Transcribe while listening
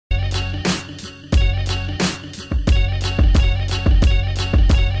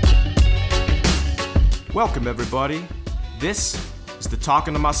Welcome, everybody. This is the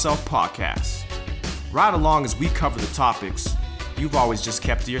Talking to Myself podcast. Ride along as we cover the topics you've always just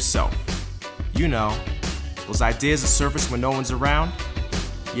kept to yourself. You know, those ideas that surface when no one's around?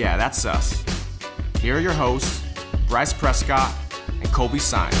 Yeah, that's us. Here are your hosts, Bryce Prescott and Colby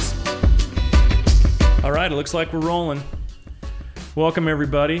Sines. All right, it looks like we're rolling. Welcome,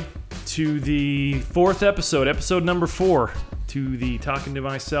 everybody, to the fourth episode number 4, to the Talking to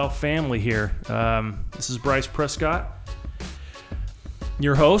Myself family here. This is Bryce Prescott,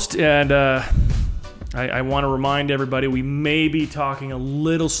 your host, and I want to remind everybody we may be talking a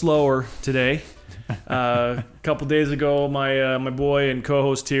little slower today. A couple days ago, my boy and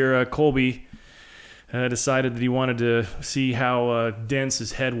co-host here, Colby, decided that he wanted to see how dense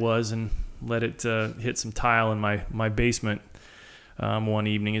his head was and let it hit some tile in my basement one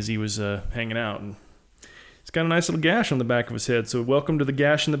evening as he was hanging out. And he's got a nice little gash on the back of his head. So welcome to the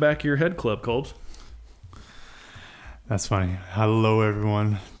Gash in the Back of Your Head Club, Colbs. That's funny. Hello,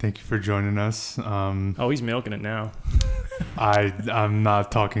 everyone. Thank you for joining us. Oh, he's milking it now. I'm not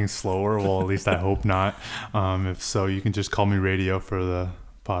talking slower. Well, at least I hope not. If so, you can just call me Radio for the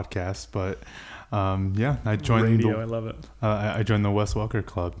podcast. But yeah, I joined Radio. I love it. I joined the Wes Welker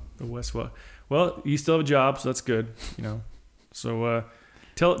Club. The Wes Welker. Well, you still have a job, so that's good. You know. So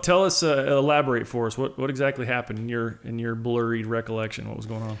tell us, elaborate for us. What exactly happened in your blurry recollection? What was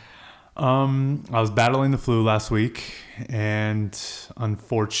going on? I was battling the flu last week, and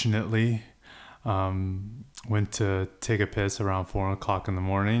unfortunately, went to take a piss around 4 o'clock in the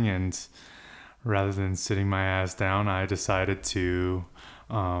morning, and rather than sitting my ass down, I decided to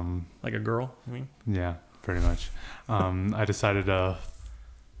like a girl, you mean? Yeah, pretty much. I decided to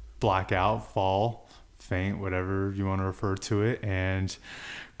black out, fall, faint, whatever you want to refer to it, and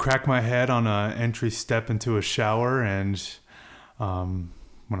crack my head on an entry step into a shower. And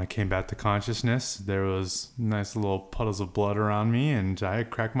when I came back to consciousness, there was nice little puddles of blood around me, and I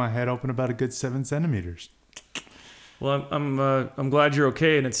cracked my head open about a good 7 centimeters. Well, I'm glad you're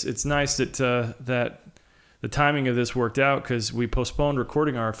okay, and it's nice that that the timing of this worked out, because we postponed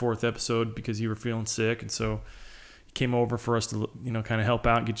recording our 4th episode because you were feeling sick, and so you came over for us to kind of help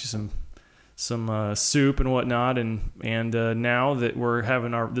out and get you some soup and whatnot, and now that we're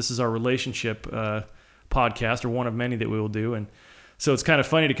having this is our relationship podcast, or one of many that we will do, and so it's kind of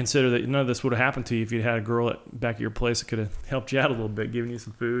funny to consider that none of this would have happened to you if you'd had a girl at the back of your place that could have helped you out a little bit, giving you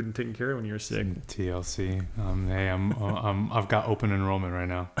some food and taking care of when you were sick. TLC. Hey, I've got open enrollment right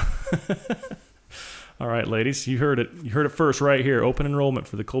now. All right, ladies, you heard it. You heard it first right here. Open enrollment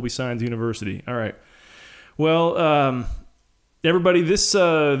for the Colby Sines University. All right. Well, everybody, this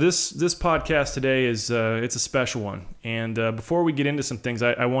podcast today is it's a special one. And before we get into some things,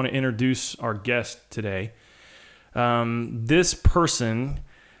 I want to introduce our guest today. This person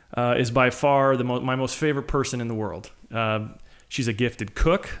is by far my most favorite person in the world. She's a gifted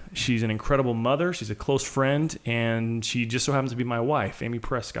cook. She's an incredible mother. She's a close friend, and she just so happens to be my wife, Amie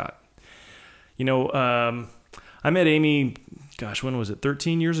Prescott. You know, I met Amie, gosh, when was it?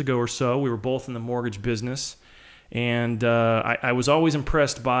 13 years ago or so. We were both in the mortgage business, and I was always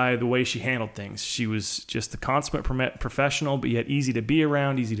impressed by the way she handled things. She was just the consummate professional, but yet easy to be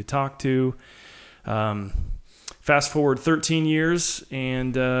around, easy to talk to. Fast forward 13 years,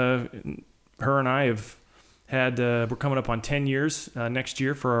 and her and I have had, we're coming up on 10 years next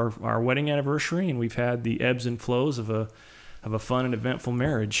year for our wedding anniversary, and we've had the ebbs and flows of a fun and eventful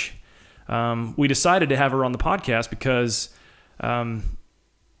marriage. We decided to have her on the podcast because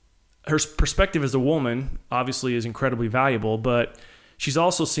her perspective as a woman obviously is incredibly valuable, but she's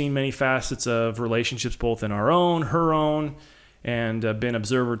also seen many facets of relationships, both in her own, and been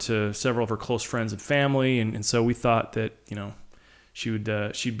observer to several of her close friends and family, and so we thought that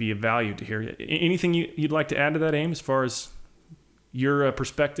she'd be of value to hear. Anything you'd like to add to that, Aim, as far as your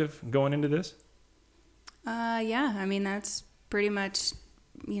perspective going into this? Yeah, I mean, that's pretty much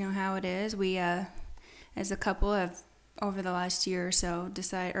how it is. We as a couple have over the last year or so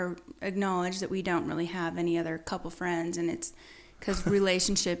acknowledged that we don't really have any other couple friends, and it's because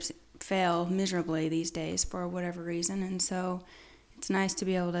relationships fail miserably these days for whatever reason, and so it's nice to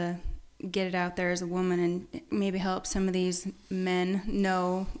be able to get it out there as a woman and maybe help some of these men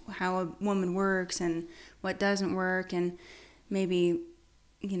know how a woman works and what doesn't work, and maybe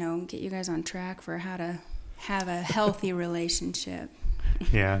get you guys on track for how to have a healthy relationship.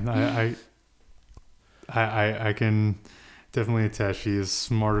 Yeah, I can definitely attest. She is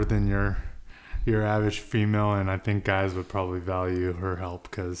smarter than your average female, and I think guys would probably value her help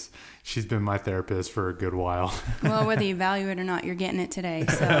because she's been my therapist for a good while. Well, whether you value it or not, you're getting it today.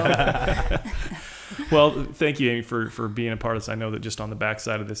 So, well, thank you, Amie, for being a part of this. I know that just on the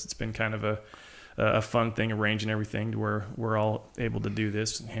backside of this, it's been kind of a fun thing, arranging everything to where we're all able to do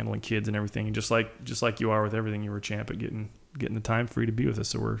this, handling kids and everything. And just like you are with everything, you were a champ at getting the time for you to be with us.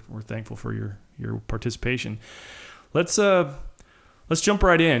 So we're thankful for your participation. Let's jump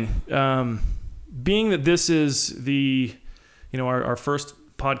right in. Being that this is our first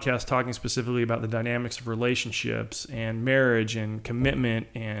podcast talking specifically about the dynamics of relationships and marriage and commitment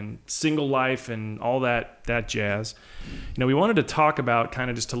and single life and all that jazz, we wanted to talk about,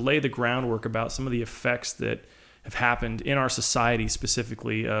 kind of just to lay the groundwork about some of the effects that have happened in our society,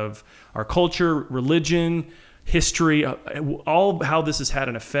 specifically of our culture, religion, history, all how this has had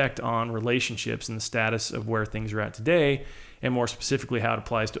an effect on relationships and the status of where things are at today, and more specifically how it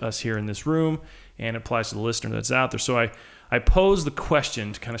applies to us here in this room and applies to the listener that's out there. So I pose the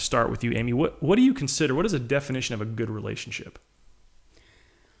question to kind of start with you, Amie. What do you consider, what is a definition of a good relationship?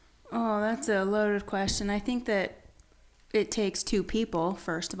 Oh, that's a loaded question. I think that it takes two people,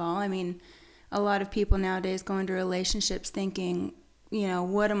 first of all. I mean, a lot of people nowadays go into relationships thinking,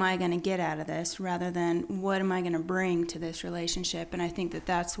 what am I going to get out of this, rather than what am I going to bring to this relationship? And I think that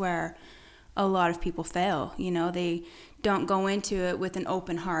that's where a lot of people fail. They don't go into it with an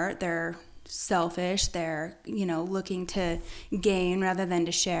open heart. They're selfish. They're, looking to gain rather than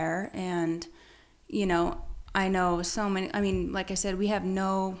to share. And, I know so many, like I said, we have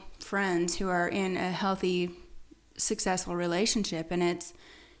no friends who are in a healthy, successful relationship. And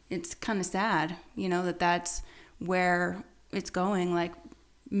it's kind of sad, that's where it's going. Like,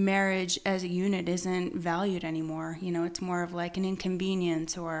 marriage as a unit isn't valued anymore. It's more of like an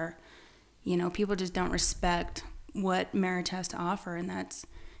inconvenience, or, people just don't respect what marriage has to offer. And it's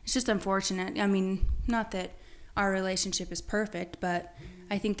just unfortunate. I mean, not that our relationship is perfect, but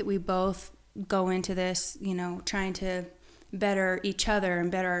I think that we both go into this, trying to better each other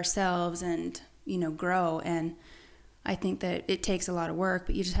and better ourselves and, grow. And I think that it takes a lot of work,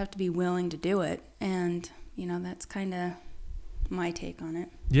 but you just have to be willing to do it. And, that's kind of my take on it.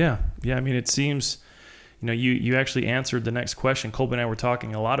 Yeah. I mean, it seems, you actually answered the next question. Colby and I were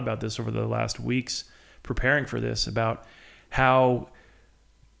talking a lot about this over the last weeks, preparing for this, about how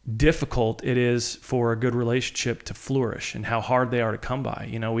difficult it is for a good relationship to flourish and how hard they are to come by.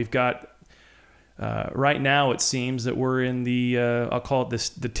 We've got right now, it seems that we're in the I'll call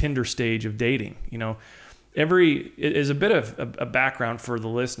it the Tinder stage of dating. Is a bit of a background for the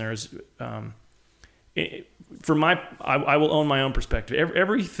listeners. I will own my own perspective.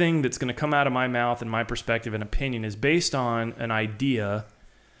 Everything that's going to come out of my mouth and my perspective and opinion is based on an idea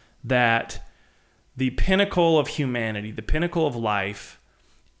that the pinnacle of humanity, the pinnacle of life,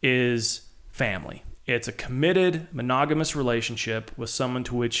 is family. It's a committed, monogamous relationship with someone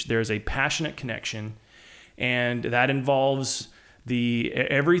to which there's a passionate connection, and that involves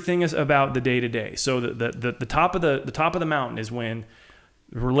everything is about the day-to-day. So the top of the mountain is when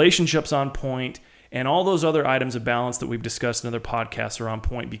the relationship's on point, and all those other items of balance that we've discussed in other podcasts are on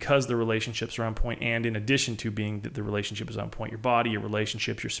point because the relationships are on point, and in addition to being that the relationship is on point, your body, your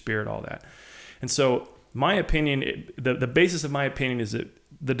relationships, your spirit, all that. And so my opinion, the basis of my opinion is that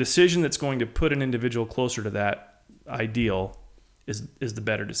the decision that's going to put an individual closer to that ideal is the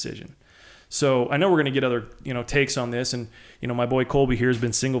better decision. So I know we're going to get other takes on this, and my boy Colby here has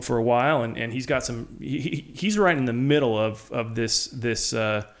been single for a while, and he's got some. He's right in the middle of this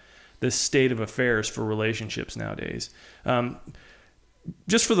state of affairs for relationships nowadays.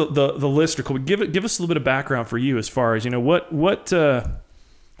 Just for the listener, Colby, give us a little bit of background for you as far as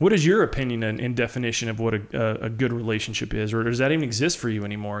what is your opinion and definition of what a good relationship is, or does that even exist for you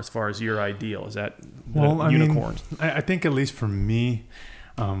anymore as far as your ideal? Is that unicorns? I think at least for me,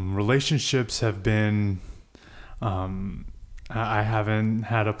 relationships have been, I haven't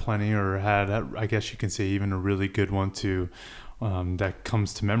had a plenty or had, I guess you can say, even a really good one that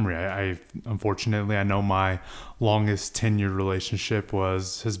comes to memory. I unfortunately, I know my longest 10-year relationship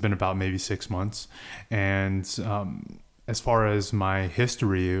has been about maybe 6 months. And, as far as my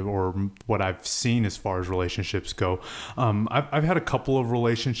history or what I've seen as far as relationships go, I've had a couple of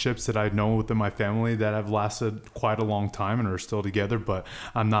relationships that I know within my family that have lasted quite a long time and are still together, but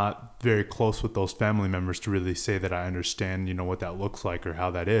I'm not very close with those family members to really say that I understand, what that looks like or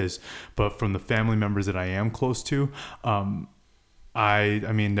how that is. But from the family members that I am close to, I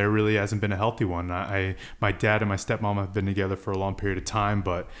mean, there really hasn't been a healthy one. My dad and my stepmom have been together for a long period of time,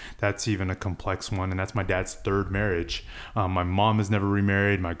 but that's even a complex one, and that's my dad's third marriage. My mom has never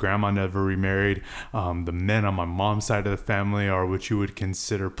remarried. My grandma never remarried. The men on my mom's side of the family are what you would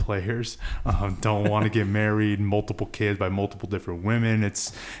consider players. Don't want to get married, multiple kids by multiple different women.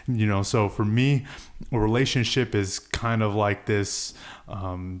 It's, so for me, a relationship is kind of like this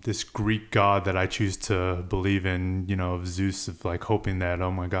this Greek god that I choose to believe in, of Zeus, of like hoping that,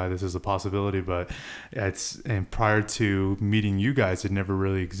 oh my God, this is a possibility. But and prior to meeting you guys, it never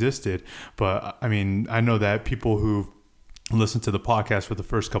really existed. But I mean, I know that people who listen to the podcast for the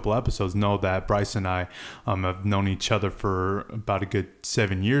first couple episodes know that Bryce and I have known each other for about a good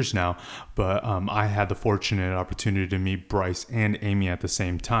 7 years now, but I had the fortunate opportunity to meet Bryce and Amie at the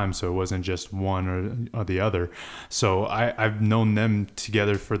same time, so it wasn't just one or the other. So I've known them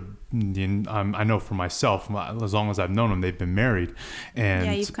together for I know for myself, as long as I've known them, they've been married. And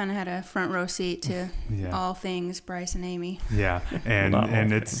yeah, you've kind of had a front row seat to all things Bryce and Amie. Yeah, and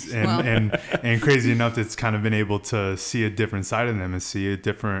crazy enough, it's kind of been able to see a different side of them and see a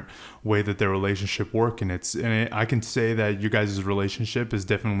different way that their relationship work. And I can say that you guys' relationship has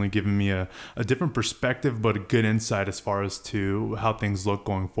definitely given me a different perspective, but a good insight as far as to how things look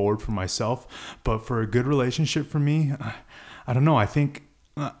going forward for myself. But for a good relationship for me, I don't know. I think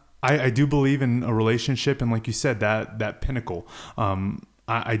I do believe in a relationship, and like you said, that pinnacle.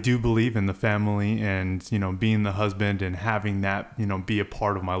 I do believe in the family and, being the husband and having that, be a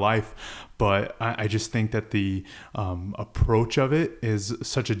part of my life. But I just think that the approach of it is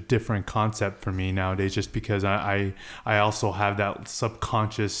such a different concept for me nowadays, just because I also have that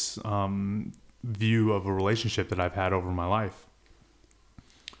subconscious view of a relationship that I've had over my life.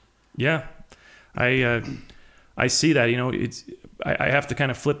 Yeah, I see that. I have to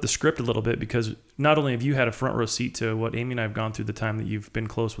kind of flip the script a little bit, because not only have you had a front row seat to what Amie and I have gone through the time that you've been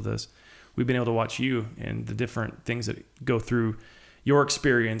close with us, we've been able to watch you and the different things that go through your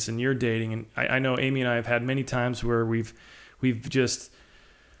experience and your dating. And I know Amie and I have had many times where we've just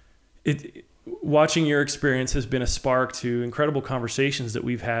watching your experience has been a spark to incredible conversations that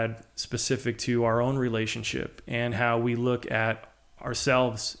we've had specific to our own relationship and how we look at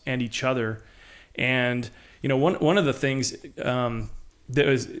ourselves and each other. And one of the things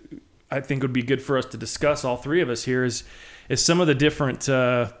that I think would be good for us to discuss, all three of us here, is some of the different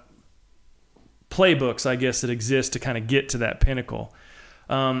playbooks, I guess, that exist to kind of get to that pinnacle.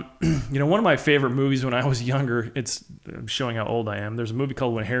 One of my favorite movies when I was younger, I'm showing how old I am. There's a movie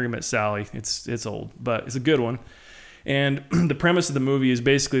called When Harry Met Sally. It's old, but it's a good one. And the premise of the movie is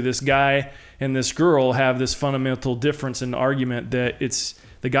basically this guy and this girl have this fundamental difference in argument that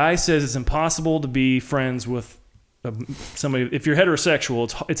the guy says it's impossible to be friends with somebody. If you're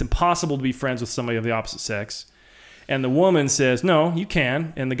heterosexual, it's impossible to be friends with somebody of the opposite sex. And the woman says, no, you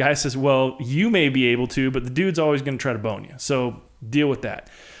can. And the guy says, well, you may be able to, but the dude's always going to try to bone you. So deal with that.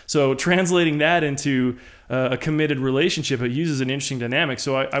 So translating that into a committed relationship, it uses an interesting dynamic.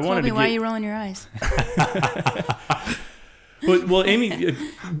 So I wanted to why are you rolling your eyes? Well, Amie,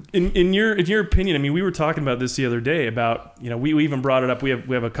 in your opinion, I mean, we were talking about this the other day about, we even brought it up. We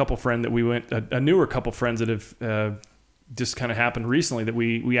have a couple friend that we a newer couple friends that have just kind of happened recently that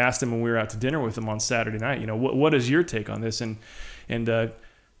we asked them when we were out to dinner with them on Saturday night. What is your take on this? And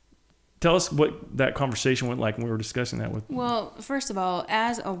tell us what that conversation went like when we were discussing that with. Well, first of all,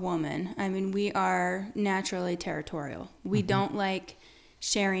 as a woman, I mean, we are naturally territorial. We don't like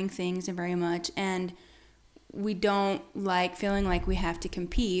sharing things very much, and we don't like feeling like we have to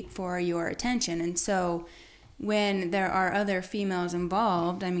compete for your attention. And so when there are other females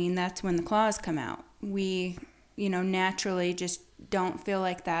involved, I mean, that's when the claws come out. We, naturally just don't feel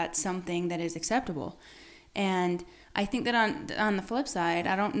like that's something that is acceptable. And I think that on the flip side,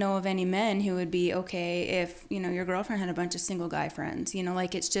 I don't know of any men who would be okay if, your girlfriend had a bunch of single guy friends.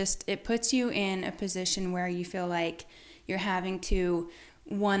 Like it puts you in a position where you feel like you're having to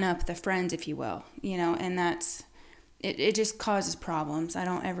one up the friends, if you will, and it just causes problems. I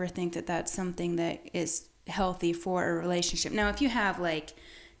don't ever think that that's something that is healthy for a relationship. Now, if you have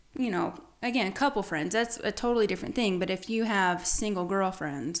again, couple friends, that's a totally different thing. But if you have single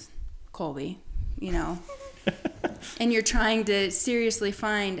girlfriends, Colby, and you're trying to seriously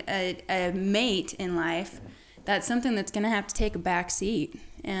find a mate in life, that's something that's going to have to take a back seat.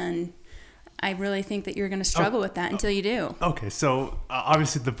 And I really think that you're going to struggle with that until you do. Okay, so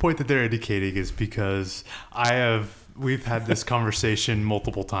obviously the point that they're indicating is because we've had this conversation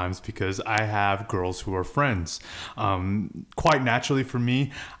multiple times, because I have girls who are friends. Quite naturally for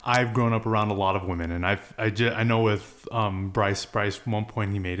me, I've grown up around a lot of women, and I know with Bryce, one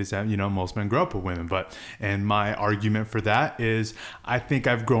point he made is that most men grow up with women, and my argument for that is I think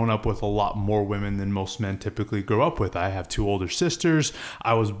I've grown up with a lot more women than most men typically grow up with. I have 2 older sisters.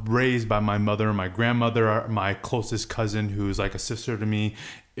 I was raised by my mother and my grandmother. My closest cousin, who's like a sister to me,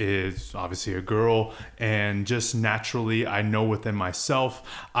 is obviously a girl, and just naturally I know within myself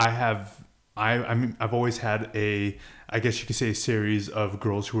I have I mean, I've always had I guess you could say, a series of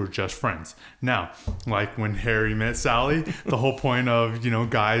girls who were just friends. Now, like when Harry met Sally, the whole point of,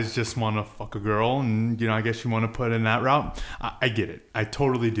 guys just want to fuck a girl, and, I guess you want to put in that route. I get it. I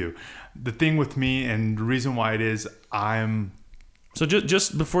totally do. The thing with me, and the reason why it is, So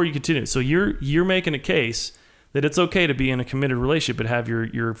just before you continue, so you're making a case that it's okay to be in a committed relationship but have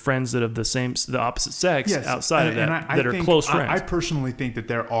your friends that of the opposite sex outside of that, that are close friends. I personally think that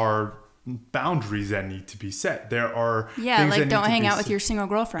there are boundaries that need to be set. There are like don't hang out with your single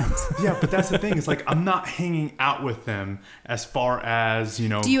girlfriends. Yeah, but that's the thing. It's like I'm not hanging out with them as far as,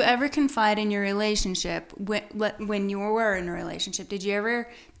 Do you ever confide in your relationship when you were in a relationship? Did you ever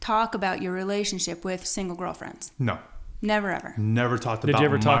talk about your relationship with single girlfriends? No. Never ever. Never talked about. Did you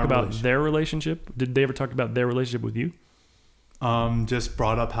ever talk about their relationship? Did they ever talk about their relationship with you? Just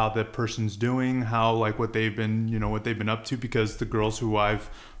brought up how the person's doing, how like what they've been up to, because the girls who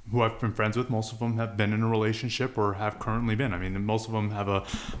I've been friends with, most of them have been in a relationship or have currently been. I mean, most of them have a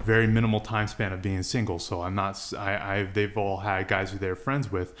very minimal time span of being single. So they've all had guys who they're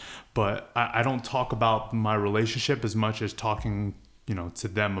friends with, but I don't talk about my relationship as much as talking, to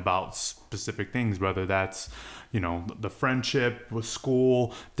them about specific things, whether that's, the friendship with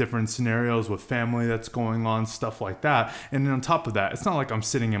school, different scenarios with family that's going on, stuff like that. And then on top of that, it's not like I'm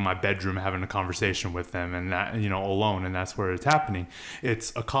sitting in my bedroom having a conversation with them and that, alone, and that's where it's happening.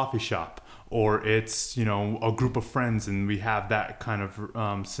 It's a coffee shop, or it's, a group of friends, and we have that kind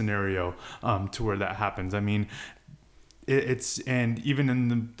of scenario to where that happens. I mean, and even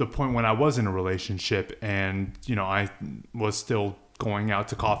in the point when I was in a relationship and, I was still going out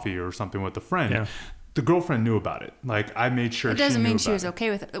to coffee or something with a friend, yeah. The girlfriend knew about it. Like, I made sure she knew about it. It doesn't mean she was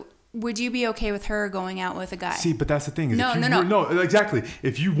okay with it. Would you be okay with her going out with a guy? See, but that's the thing. Is No, exactly.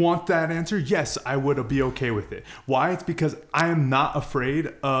 If you want that answer, yes, I would be okay with it. Why? It's because I am not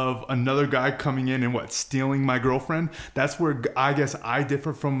afraid of another guy coming in and stealing my girlfriend. That's where I guess I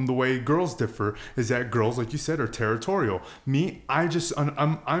differ from the way girls differ, is that girls, like you said, are territorial. Me,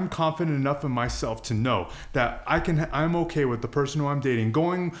 I'm confident enough in myself to know that I'm okay with the person who I'm dating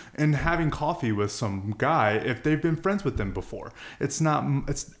going and having coffee with some guy if they've been friends with them before.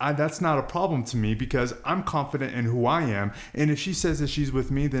 That's not a problem to me, because I'm confident in who I am. And if she says that she's with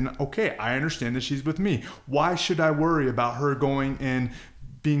me, then okay, I understand that she's with me. Why should I worry about her going and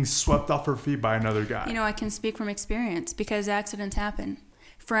being swept off her feet by another guy? I can speak from experience, because accidents happen.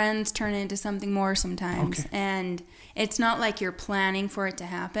 Friends turn into something more sometimes. Okay. And it's not like you're planning for it to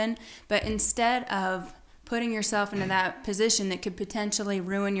happen, but instead of putting yourself into that position that could potentially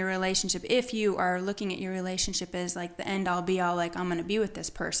ruin your relationship, if you are looking at your relationship as like the end all be all, like I'm going to be with this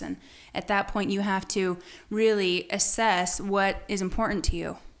person, at that point you have to really assess what is important to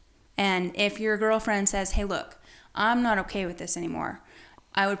you. And if your girlfriend says, hey, look, I'm not okay with this anymore,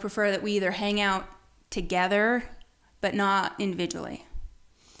 I would prefer that we either hang out together but not individually.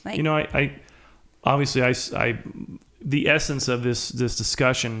 I obviously the essence of this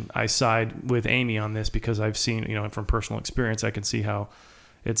discussion, I side with Amie on this, because I've seen, from personal experience, I can see how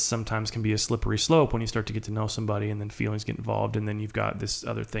it sometimes can be a slippery slope when you start to get to know somebody and then feelings get involved, and then you've got this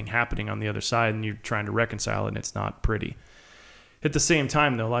other thing happening on the other side and you're trying to reconcile it, and it's not pretty. At the same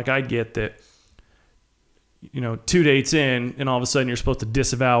time, though, like I get that, 2 dates in and all of a sudden you're supposed to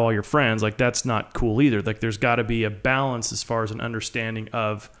disavow all your friends. Like, that's not cool either. Like, there's got to be a balance as far as an understanding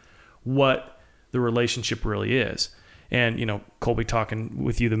of what the relationship really is. And, Colby, talking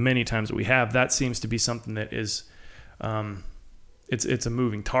with you the many times that we have, that seems to be something that is, it's a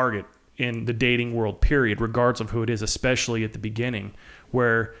moving target in the dating world, period, regardless of who it is, especially at the beginning,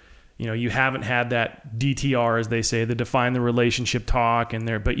 where, you haven't had that DTR, as they say, the define the relationship talk,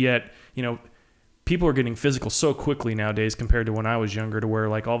 but yet, people are getting physical so quickly nowadays compared to when I was younger, to where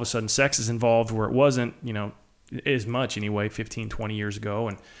like all of a sudden sex is involved where it wasn't, as much anyway, 15, 20 years ago.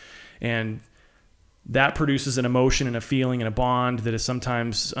 And that produces an emotion and a feeling and a bond that is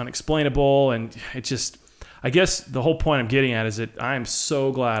sometimes unexplainable. And it just, I guess the whole point I'm getting at is that I am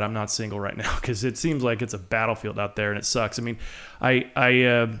so glad I'm not single right now, because it seems like it's a battlefield out there and it sucks. I mean,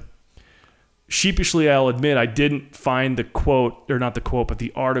 I sheepishly, I'll admit, I didn't find the quote, or not the quote, but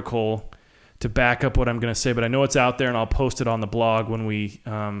the article to back up what I'm going to say, but I know it's out there and I'll post it on the blog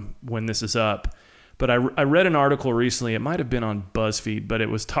when this is up. But I read an article recently, it might have been on BuzzFeed, but it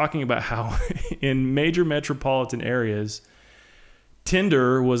was talking about how in major metropolitan areas,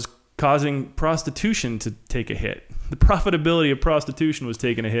 Tinder was causing prostitution to take a hit. The profitability of prostitution was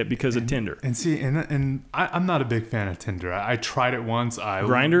taking a hit because of Tinder. And see, and I'm not a big fan of Tinder. I tried it once.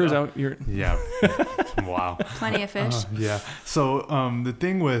 Grindr, is that what you're... Yeah. Wow. Plenty of fish. Yeah. So the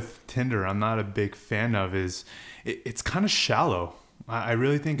thing with Tinder I'm not a big fan of is it's kind of shallow. I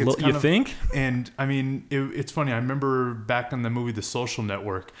really think it's You think? And I mean, it's funny. I remember back in the movie The Social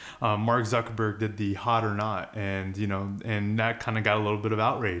Network, Mark Zuckerberg did the hot or not, and and that kind of got a little bit of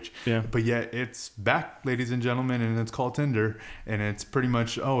outrage. Yeah. But yet it's back, ladies and gentlemen, and it's called Tinder, and it's pretty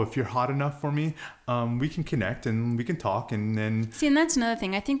much, oh, if you're hot enough for me, we can connect and we can talk, and then See, and that's another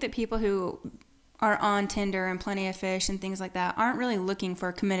thing. I think that people who are on Tinder and Plenty of Fish and things like that aren't really looking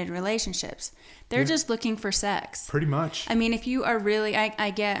for committed relationships. They're just looking for sex. pretty much. I mean, if you are really, I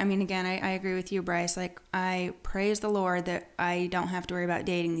agree with you, Bryce. Like, I praise the Lord that I don't have to worry about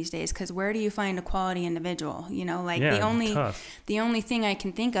dating these days, because where do you find a quality individual? The only thing I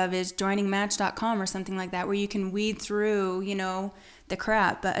can think of is joining Match.com or something like that, where you can weed through, the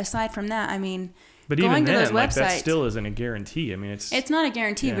crap. But aside from that, I mean, But going even to then, those like, that websites, still isn't a guarantee. I mean, it's not a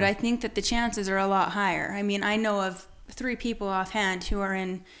guarantee, Yeah. but I think that the chances are a lot higher. I mean, I know of 3 people offhand who are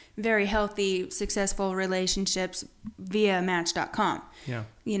in very healthy, successful relationships via Match.com. Yeah.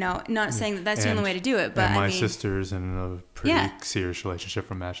 Not saying that that's the only way to do it, but and my I mean, sister's in a pretty serious relationship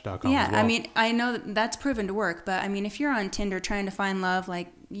from Match.com. yeah, as well. I mean, I know that that's proven to work, but I mean, if you're on Tinder trying to find love, like,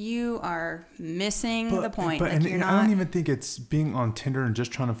 you are missing the point. But Like, you're I not. don't even think it's being on Tinder and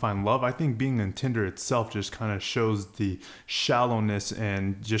just trying to find love. I think being on Tinder itself just kind of shows the shallowness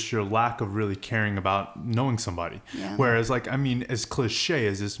and just your lack of really caring about knowing somebody. Yeah. Whereas, like, I mean, as cliche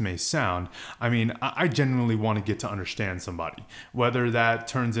as this may sound, I mean, I genuinely want to get to understand somebody, whether that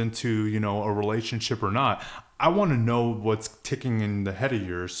turns into, a relationship or not. I want to know what's ticking in the head of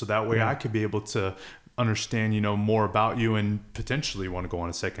yours, so that way I could be able to understand, more about you and potentially want to go on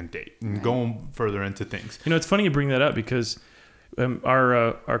a second date and go further into things. It's funny you bring that up, because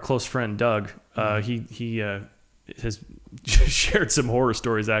our close friend Doug, he has shared some horror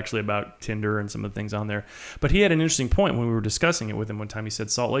stories actually about Tinder and some of the things on there. But he had an interesting point when we were discussing it with him one time. He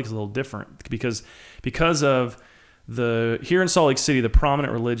said Salt Lake is a little different because of here in Salt Lake City, the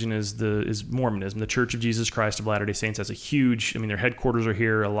prominent religion is Mormonism. The Church of Jesus Christ of Latter-day Saints has a huge, their headquarters are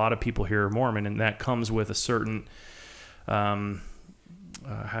here. A lot of people here are Mormon, and that comes with a certain, how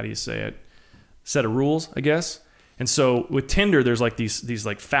do you say it, set of rules, I guess. And so with Tinder, there's like these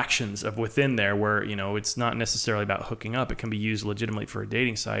like factions of within there where, it's not necessarily about hooking up. It can be used legitimately for a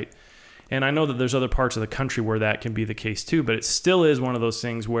dating site. And I know that there's other parts of the country where that can be the case too, but it still is one of those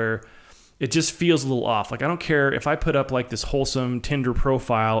things where it just feels a little off. Like, I don't care if I put up like this wholesome Tinder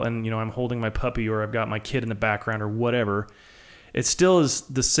profile and, I'm holding my puppy or I've got my kid in the background or whatever. It still is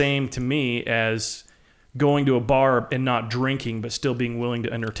the same to me as going to a bar and not drinking, but still being willing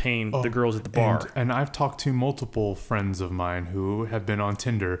to entertain the girls at the bar. And I've talked to multiple friends of mine who have been on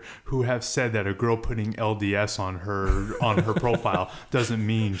Tinder who have said that a girl putting LDS on her profile doesn't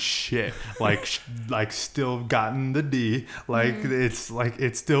mean shit. Like still gotten the D. Like it's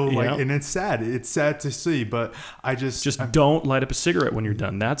still and it's sad. It's sad to see, but I just don't light up a cigarette when you're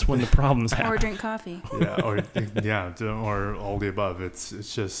done. That's when the problems happen. Or drink coffee. or all the above.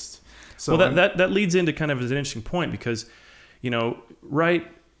 It's just. So well, that leads into kind of as an interesting point because, right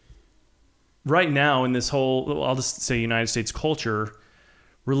now in this whole, I'll just say United States culture,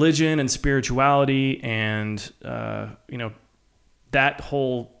 religion and spirituality and, that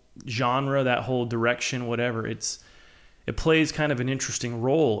whole genre, that whole direction, whatever, it plays kind of an interesting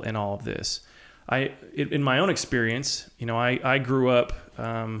role in all of this. In my own experience, I grew up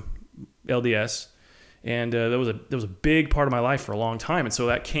LDS. And that was a big part of my life for a long time, and so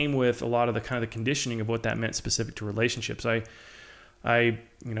that came with a lot of the kind of the conditioning of what that meant specific to relationships. I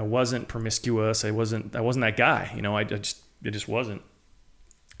wasn't promiscuous. I wasn't that guy. It just wasn't.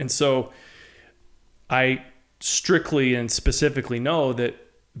 And so I strictly and specifically know that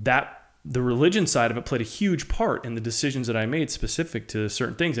the religion side of it played a huge part in the decisions that I made specific to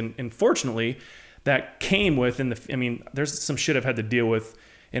certain things. And fortunately, that came with there's some shit I've had to deal with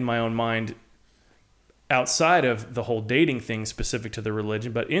in my own mind outside of the whole dating thing specific to the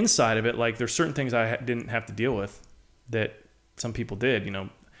religion, but inside of it, like, there's certain things I didn't have to deal with that some people did.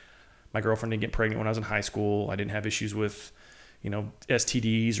 My girlfriend didn't get pregnant when I was in high school. I didn't have issues with,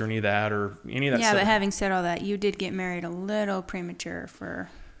 STDs or any of that stuff. Yeah, but having said all that, you did get married a little premature for...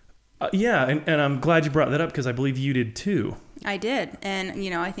 yeah, and I'm glad you brought that up because I believe you did too. I did, and,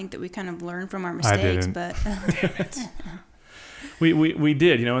 I think that we kind of learned from our mistakes, but... Damn it. We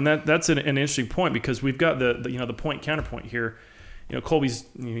did, and that's an interesting point because we've got the point counterpoint here. Colby's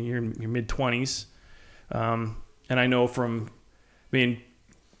you're in your mid-20s, and I know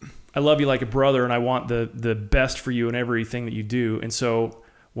I love you like a brother, and I want the best for you in everything that you do. And so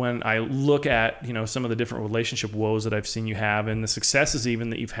when I look at some of the different relationship woes that I've seen you have, and the successes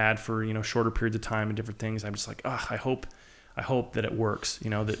even that you've had for shorter periods of time and different things, I'm just like, I hope I hope that it works, you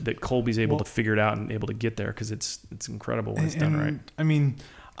know, that Colby's able to figure it out and able to get there, because it's incredible when it's done right. I mean,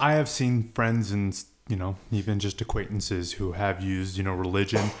 I have seen friends and, you know, even just acquaintances who have used, you know,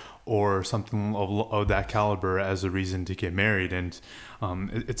 religion or something of that caliber as a reason to get married. And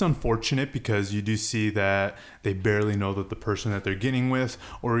it's unfortunate, because you do see that they barely know that the person that they're getting with,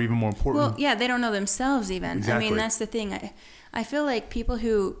 or even more important. Well, yeah, they don't know themselves even. Exactly. I mean, that's the thing. I feel like people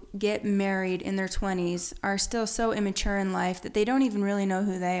who get married in their 20s are still so immature in life that they don't even really know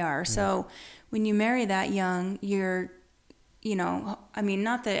who they are. Yeah. So when you marry that young, you're, you know, I mean,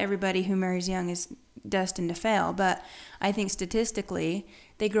 not that everybody who marries young is destined to fail, but I think statistically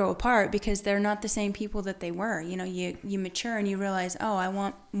they grow apart because they're not the same people that they were. You know, you mature and you realize, oh, I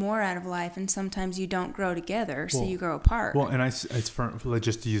want more out of life, and sometimes you don't grow together, so you grow apart. Well, and it's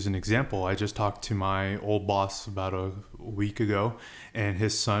just to use an example, I just talked to my old boss about a week ago, and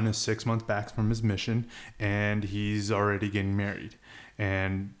his son is 6 months back from his mission, and he's already getting married.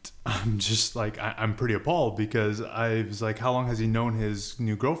 And I'm just like, I'm pretty appalled, because I was like, how long has he known his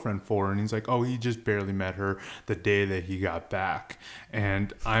new girlfriend for? And he's like, oh, he just barely met her the day that he got back.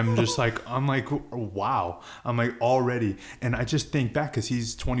 And I'm just like, wow. I'm like, already. And I just think back, because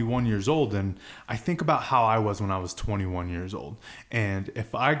he's 21 years old. And I think about how I was when I was 21 years old. And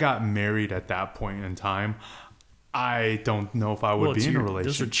if I got married at that point in time, I don't know if I would be in a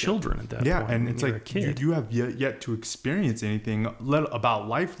relationship. Those are children at that point. Yeah, and it's like you have yet to experience anything about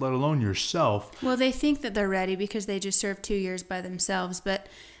life, let alone yourself. Well, they think that they're ready because they just served 2 years by themselves, but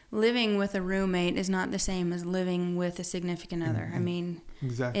living with a roommate is not the same as living with a significant other. I mean,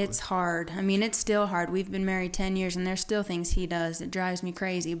 exactly. It's hard. I mean, it's still hard. We've been married 10 years, and there's still things he does that drives me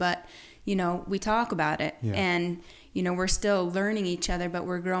crazy, but, you know, we talk about it, and you know, we're still learning each other, but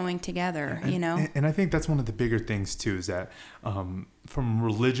we're growing together, you know? And I think that's one of the bigger things too, is that from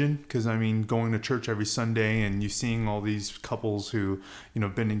religion, because I mean, going to church every Sunday and you seeing all these couples who, you know,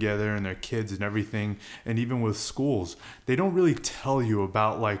 been together and their kids and everything, and even with schools, they don't really tell you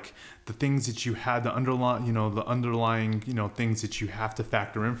about like the things that you had, the underlying, you know, things that you have to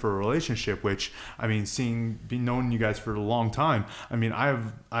factor in for a relationship, which, I mean, knowing you guys for a long time, I mean,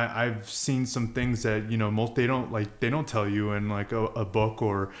 I've seen some things that, you know, they don't tell you in like a book,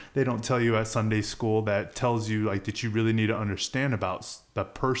 or they don't tell you at Sunday school, that tells you like that you really need to understand about the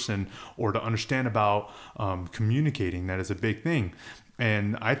person, or to understand about communicating. That is a big thing.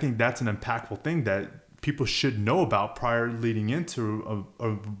 And I think that's an impactful thing that people should know about prior leading into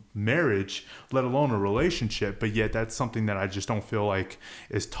a marriage, let alone a relationship. But yet that's something that I just don't feel like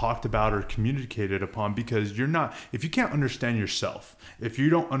is talked about or communicated upon, because if you can't understand yourself, if you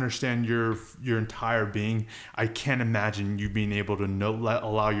don't understand your entire being, I can't imagine you being able to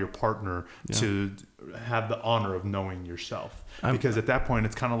allow your partner to have the honor of knowing yourself. Because at that point,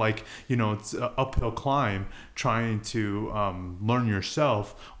 it's kind of like, you know, it's an uphill climb trying to learn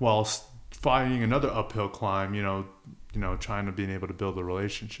yourself while fighting another uphill climb, you know, trying to being able to build a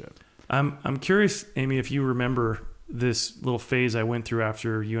relationship. I'm curious, Amie, if you remember this little phase I went through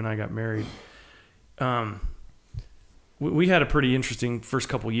after you and I got married. We had a pretty interesting first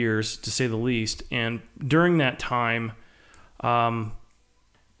couple years, to say the least. And during that time, I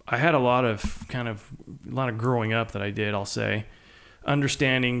had a lot of growing up that I did, I'll say,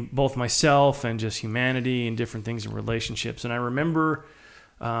 understanding both myself and just humanity and different things in relationships. And I remember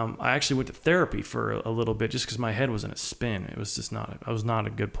I actually went to therapy for a little bit, just because my head was in a spin. It was just I was not a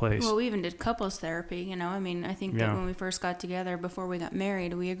good place. Well, we even did couples therapy, you know. I mean, I think that when we first got together, before we got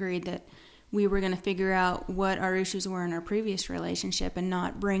married, we agreed that we were going to figure out what our issues were in our previous relationship and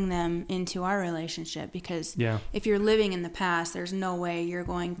not bring them into our relationship, because if you're living in the past, there's no way you're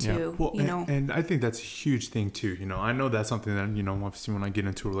going to, you know. And I think that's a huge thing too. You know, I know that's something that, you know, obviously when I get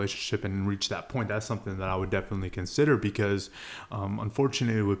into a relationship and reach that point, that's something that I would definitely consider, because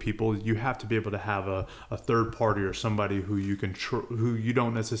unfortunately with people, you have to be able to have a third party, or somebody who you can, who you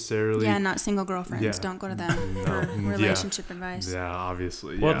don't necessarily. Yeah, not single girlfriends. Yeah. Don't go to them for relationship advice. Yeah,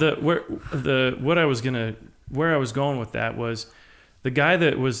 obviously. Well, where I was going with that was, the guy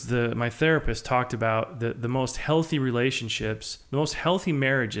that was my therapist talked about the most healthy relationships, the most healthy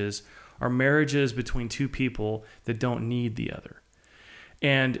marriages are marriages between two people that don't need the other.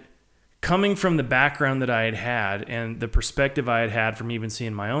 And coming from the background that I had and the perspective I had from even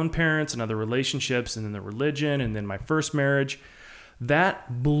seeing my own parents and other relationships, and then the religion, and then my first marriage,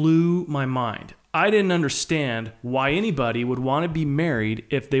 that blew my mind. I didn't understand why anybody would want to be married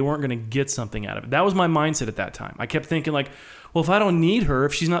if they weren't going to get something out of it. That was my mindset at that time. I kept thinking like, well, if I don't need her,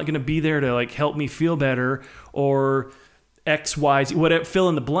 if she's not going to be there to like help me feel better, or X, Y, Z, whatever, fill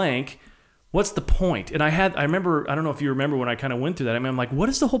in the blank, What's the point? And I remember, I don't know if you remember when I kind of went through that. I mean, I'm like, what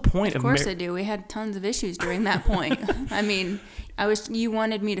is the whole point? Of course I do. We had tons of issues during that point. I mean, you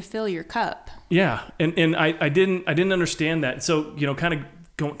wanted me to fill your cup. Yeah. And I didn't understand that. So, kind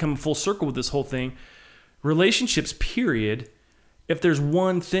of come full circle with this whole thing. Relationships, period. If there's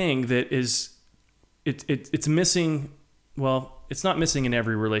one thing that is, it's missing, well, it's not missing in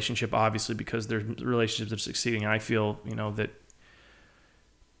every relationship, obviously, because there's relationships that are succeeding. I feel, that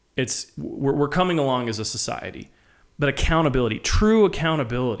we're coming along as a society, but accountability, true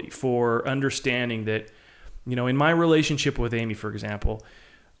accountability for understanding that, in my relationship with Amie, for example,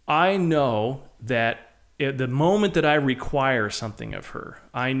 I know that at the moment that I require something of her,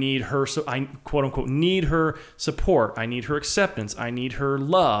 I need her, so I quote unquote need her support, I need her acceptance, I need her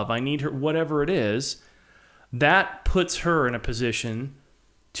love, I need her whatever it is, that puts her in a position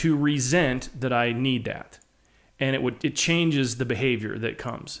to resent that I need that. And it changes the behavior that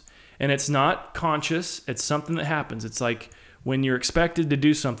comes. And it's not conscious. It's something that happens. It's like when you're expected to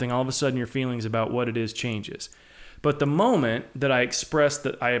do something, all of a sudden your feelings about what it is changes. But the moment that I express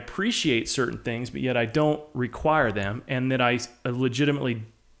that I appreciate certain things, but yet I don't require them, and that I legitimately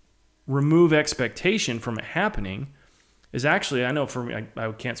remove expectation from it happening, is actually, I know for me,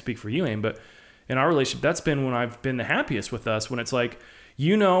 I can't speak for you, Aim, but in our relationship, that's been when I've been the happiest with us, when it's like,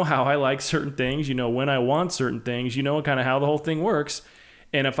 how I like certain things, when I want certain things, kind of how the whole thing works.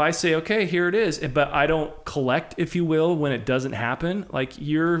 And if I say, okay, here it is, but I don't collect, if you will, when it doesn't happen, like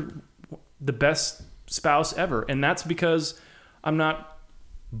you're the best spouse ever. And that's because I'm not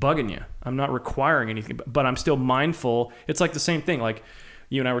bugging you. I'm not requiring anything, but I'm still mindful. It's like the same thing. Like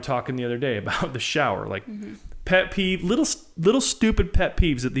you and I were talking the other day about the shower, like pet peeve, little stupid pet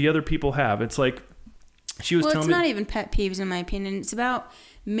peeves that the other people have. It's like, she was telling me. Well, it's not even pet peeves in my opinion. It's about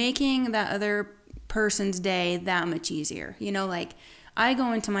making that other person's day that much easier. Like I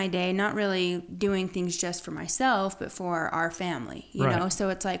go into my day not really doing things just for myself, but for our family, you know? So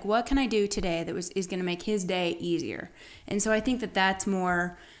it's like, what can I do today that is going to make his day easier? And so I think that that's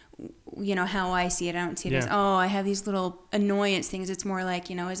more, how I see it. I don't see it as, I have these little annoyance things. It's more like,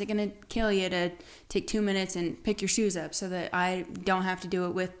 is it going to kill you to take 2 minutes and pick your shoes up so that I don't have to do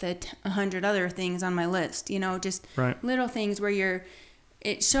it with the 100 other things on my list, just little things where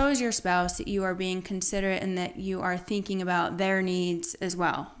it shows your spouse that you are being considerate and that you are thinking about their needs as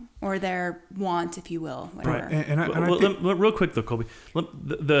well, or their wants, if you will, whatever. Right. And I think, real quick though, Colby,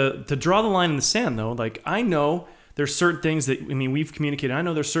 to draw the line in the sand though, like I know there's certain things that, we've communicated. I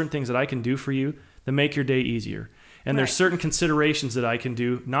know there's certain things that I can do for you that make your day easier. And there's certain considerations that I can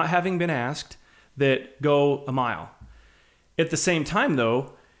do, not having been asked, that go a mile. At the same time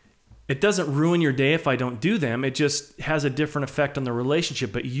though, it doesn't ruin your day if I don't do them. It just has a different effect on the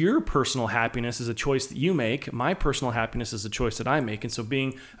relationship. But your personal happiness is a choice that you make. My personal happiness is a choice that I make. And so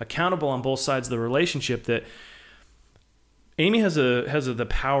being accountable on both sides of the relationship, that Amie has the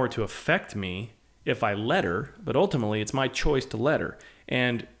power to affect me if I let her, but ultimately it's my choice to let her.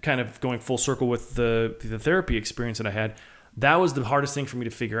 And kind of going full circle with the therapy experience that I had, that was the hardest thing for me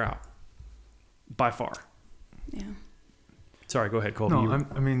to figure out by far. Yeah. Sorry, go ahead, Colby. No,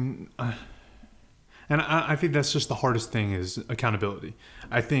 I think that's just the hardest thing is accountability.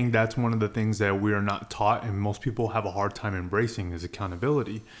 I think that's one of the things that we are not taught, and most people have a hard time embracing is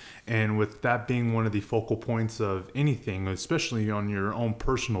accountability. And with that being one of the focal points of anything, especially on your own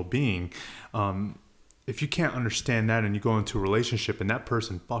personal being, if you can't understand that and you go into a relationship and that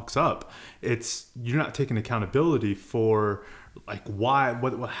person fucks up, you're not taking accountability for like what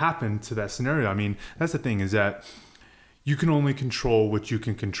happened to that scenario. That's the thing is that you can only control what you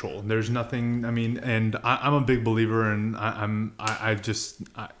can control. There's nothing, and I'm a big believer, and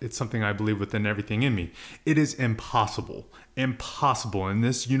it's something I believe within everything in me. It is impossible in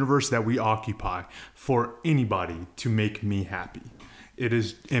this universe that we occupy for anybody to make me happy. It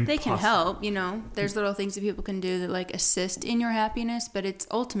is impossible. They can help, There's little things that people can do that like assist in your happiness, but it's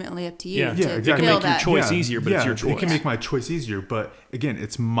ultimately up to you. Yeah, exactly. It can make your choice easier, but it's your choice. It can make my choice easier, but again,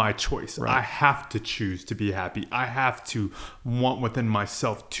 it's my choice. Right. I have to choose to be happy. I have to want within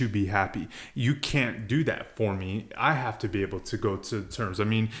myself to be happy. You can't do that for me. I have to be able to go to terms.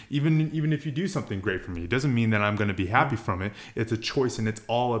 Even if you do something great for me, it doesn't mean that I'm going to be happy from it. It's a choice, and it's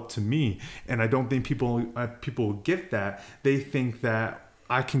all up to me. And I don't think people get that. They think that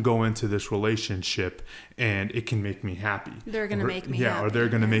I can go into this relationship and it can make me happy. They're going to make me happy. Or they're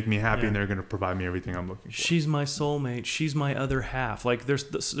going to make me happy and they're going to provide me everything I'm looking for. She's my soulmate. She's my other half. Like there's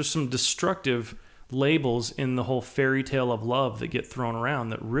some destructive labels in the whole fairy tale of love that get thrown around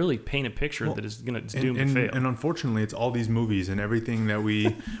that really paint a picture that is going to doomed to fail. And unfortunately, it's all these movies and everything that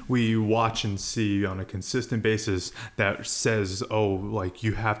we watch and see on a consistent basis that says, oh, like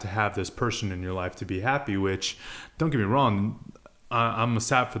you have to have this person in your life to be happy, which, don't get me wrong, I'm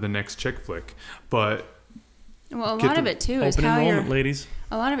sad for the next chick flick, but... Well, a lot of it too is how you're... ladies.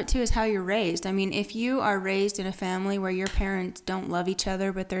 A lot of it too is how you're raised. I mean, if you are raised in a family where your parents don't love each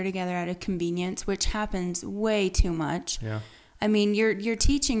other, but they're together out of convenience, which happens way too much. Yeah. I mean, you're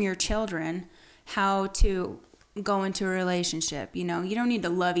teaching your children how to go into a relationship. You know, you don't need to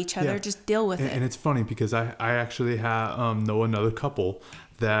love each other. Just deal with it. And it's funny because I actually know another couple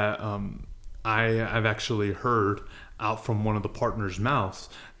that I've actually heard out from one of the partners' mouths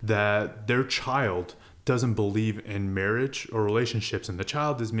that their child doesn't believe in marriage or relationships, and the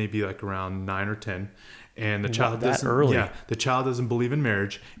child is maybe like around 9 or 10, and the child the child doesn't believe in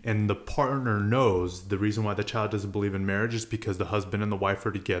marriage, and the partner knows the reason why the child doesn't believe in marriage is because the husband and the wife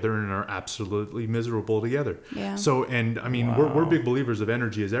are together and are absolutely miserable together. Yeah. So, and I mean, we're big believers of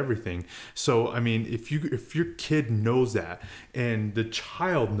energy is everything. So, I mean, if your kid knows that, and the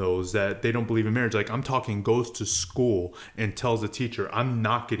child knows that they don't believe in marriage, like I'm talking, goes to school and tells the teacher, I'm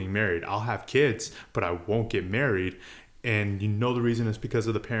not getting married. I'll have kids, but I won't get married. And you know the reason is because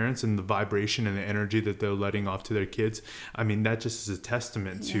of the parents and the vibration and the energy that they're letting off to their kids. I mean, that just is a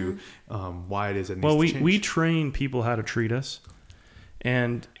testament to why it is that needs to change. We train people how to treat us.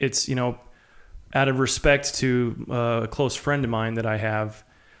 And it's, you know, out of respect to a close friend of mine that I have,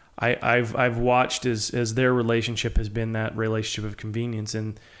 I've watched as their relationship has been that relationship of convenience,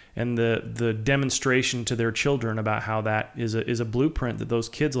 and the demonstration to their children about how that is a blueprint that those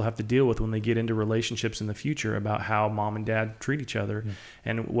kids will have to deal with when they get into relationships in the future, about how mom and dad treat each other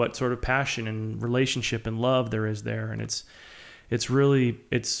and what sort of passion and relationship and love there is there. And it's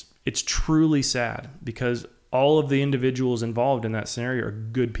truly sad because all of the individuals involved in that scenario are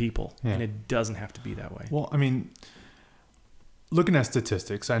good people, and it doesn't have to be that way. Well, I mean, looking at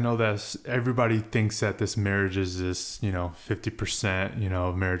statistics, I know that everybody thinks that this marriage is this,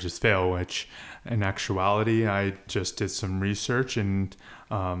 50%, marriages fail, which in actuality, I just did some research and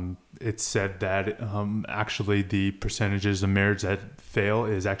it said that actually the percentages of marriage that fail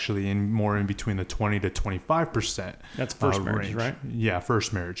is actually more in between the 20 to 25%. That's first marriage, right? Yeah,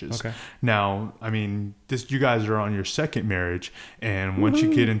 first marriages. Okay. Now, I mean, you guys are on your second marriage, and once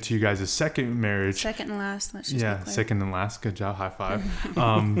you get into you guys' second marriage, second and last. Let's just be clear. Second and last. Good job, high five.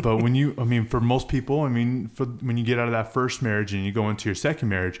 But for most people, when you get out of that first marriage and you go into your second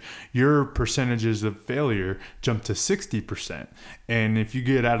marriage, your percentages of failure jump to 60%. And if you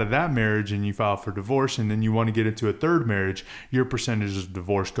get out of that marriage and you file for divorce, and then you want to get into a third marriage, your percentages of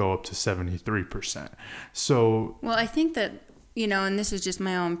divorce go up to 73%. So, well, I think that, and this is just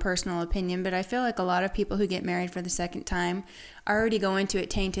my own personal opinion, but I feel like a lot of people who get married for the second time already go into it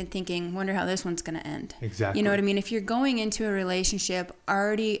tainted, thinking, wonder how this one's going to end. Exactly. You know what I mean? If you're going into a relationship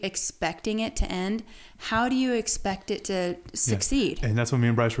already expecting it to end, how do you expect it to succeed? And that's what me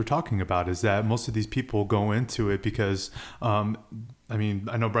and Bryce were talking about, is that most of these people go into it because, I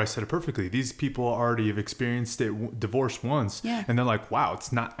know Bryce said it perfectly. These people already have experienced divorce once, and they're like, wow,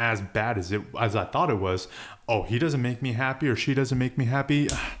 it's not as bad as I thought it was. Oh, he doesn't make me happy, or she doesn't make me happy.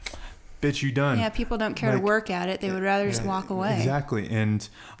 Bitch, you done. Yeah, people don't care to work at it. They would rather just walk away. Exactly. And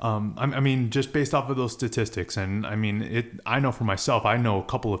just based off of those statistics, and I know for myself, I know a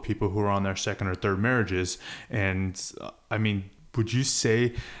couple of people who are on their second or third marriages, and would you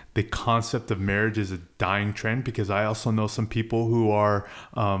say the concept of marriage is a dying trend? Because I also know some people who are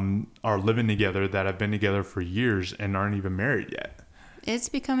living together that have been together for years and aren't even married yet. It's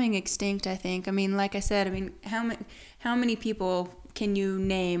becoming extinct, I think. Like I said, how many people can you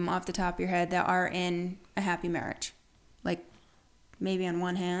name off the top of your head that are in a happy marriage? Like maybe on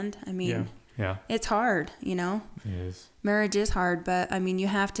one hand. Yeah. It's hard, It is. Marriage is hard, but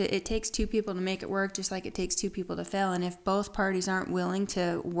it takes two people to make it work, just like it takes two people to fail. And if both parties aren't willing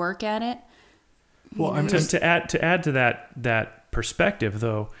to work at it, to add to that perspective,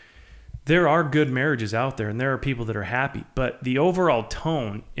 though, there are good marriages out there, and there are people that are happy. But the overall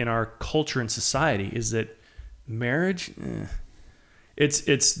tone in our culture and society is that marriage,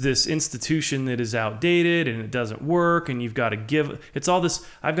 it's this institution that is outdated and it doesn't work, and you've got to give. It's all this.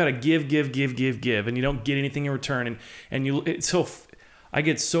 I've got to give, and you don't get anything in return. I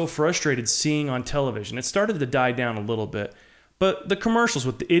get so frustrated seeing on television. It started to die down a little bit, but the commercials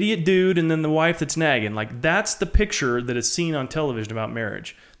with the idiot dude and then the wife that's nagging, like that's the picture that is seen on television about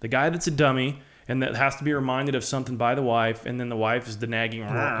marriage. The guy that's a dummy and that has to be reminded of something by the wife, and then the wife is the nagging.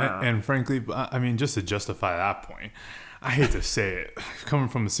 And frankly, just to justify that point, I hate to say it, coming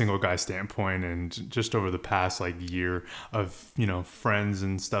from a single guy standpoint, and just over the past like year of, you know, friends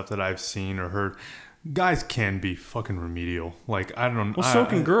and stuff that I've seen or heard, guys can be fucking remedial. Like, I don't. Well, so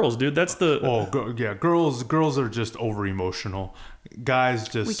can girls, dude. That's the. Yeah, girls are just over emotional. Guys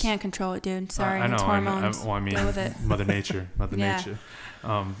just. We can't control it, dude. Sorry, I know. it's hormones. I mean, Deal with it. Mother Nature. Nature.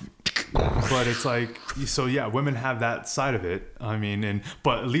 But it's like, so yeah, women have that side of it. I mean,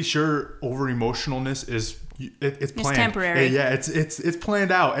 but at least your over emotionalness is. It's planned. It's temporary. Yeah, it's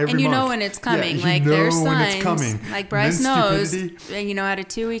planned out every month. And you know when it's coming. Yeah, like, there's signs. When it's coming. Like, Bryce knows. You know, out of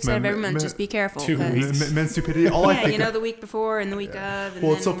 2 weeks out of every month, just be careful. 2 weeks. Men's stupidity. All I think you know, the week before and the week of. And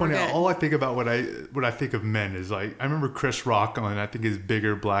well, it's so funny. All I think about when I think of men is like, I remember Chris Rock on, I think, his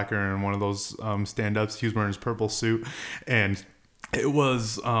bigger, blacker, and one of those stand-ups. He was wearing his purple suit, and it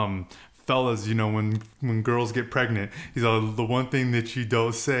was. Fellas, you know, when girls get pregnant, he's like, the one thing that you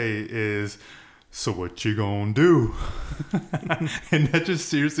don't say is, so what you gonna do? And that just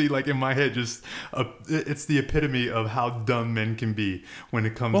seriously, like, in my head, just it's the epitome of how dumb men can be when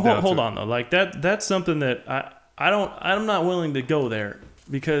it comes down to hold on though. Like, that's something that I'm not willing to go there,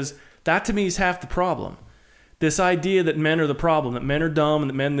 because that to me is half the problem. This idea that men are the problem, that men are dumb, and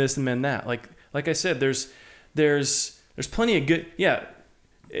that men this and men that. Like I said, there's plenty of good. Yeah.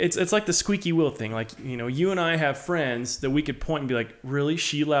 It's like the squeaky wheel thing. Like, you know, you and I have friends that we could point and be like, really?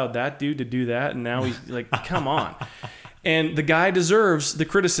 She allowed that dude to do that? And now he's like, come on. And the guy deserves the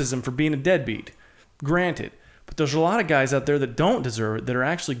criticism for being a deadbeat. Granted. But there's a lot of guys out there that don't deserve it, that are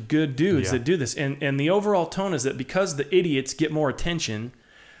actually good dudes that do this. And the overall tone is that because the idiots get more attention,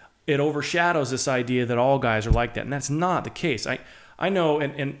 it overshadows this idea that all guys are like that. And that's not the case. I know,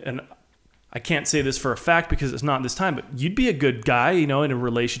 and I can't say this for a fact because it's not this time, but you'd be a good guy, you know, in a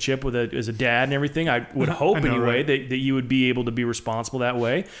relationship with as a dad and everything. I would hope anyway, right? that you would be able to be responsible that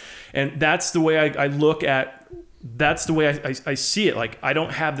way. And that's the way I look at, that's the way I see it. Like, I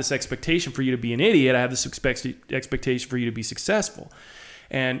don't have this expectation for you to be an idiot. I have this expectation for you to be successful.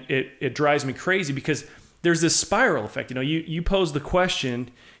 And it drives me crazy because there's this spiral effect. You know, you pose the question,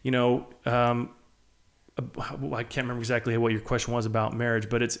 you know, I can't remember exactly what your question was about marriage,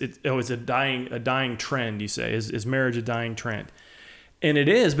 but it's a dying trend. You say, is marriage a dying trend? And it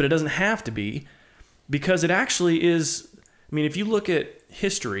is, but it doesn't have to be, because it actually is. I mean, if you look at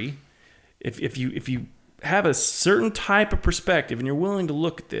history, if you have a certain type of perspective and you're willing to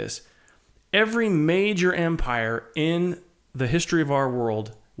look at this, every major empire in the history of our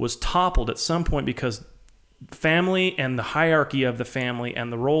world was toppled at some point because family and the hierarchy of the family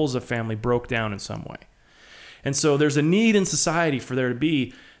and the roles of family broke down in some way. And so there's a need in society for there to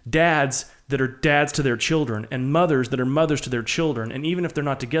be dads that are dads to their children and mothers that are mothers to their children. And even if they're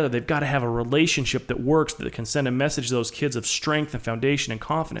not together, they've got to have a relationship that works, that can send a message to those kids of strength and foundation and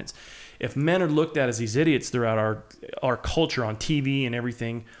confidence. If men are looked at as these idiots throughout our culture on TV and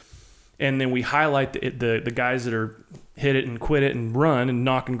everything, and then we highlight the guys that are hit it and quit it and run and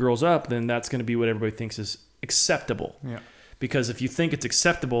knocking girls up, then that's going to be what everybody thinks is acceptable. Yeah. Because if you think it's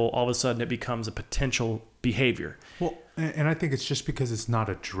acceptable, all of a sudden it becomes a potential behavior. Well, and I think it's just because it's not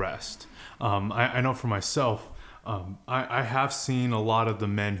addressed. I know for myself, I have seen a lot of the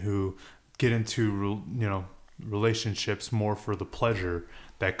men who get into relationships more for the pleasure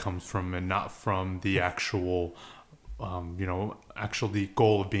that comes from, and not from the actual the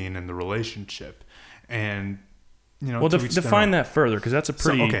goal of being in the relationship. And well, define that further, because that's a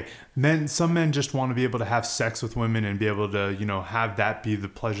pretty... Some men just want to be able to have sex with women and be able to, have that be the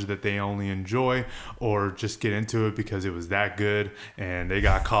pleasure that they only enjoy, or just get into it because it was that good and they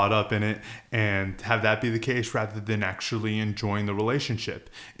got caught up in it, and have that be the case rather than actually enjoying the relationship.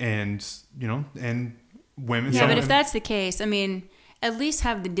 And, and women... Yeah, but if that's the case, I mean... at least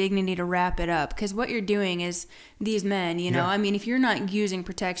have the dignity to wrap it up, because what you're doing is these men, I mean, if you're not using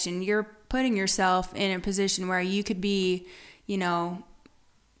protection, you're putting yourself in a position where you could be,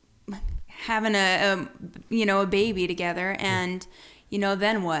 having a baby together, and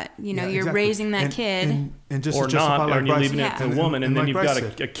then what? You're exactly. raising that kid, and just or not, like or you're leaving it to a woman, and then you've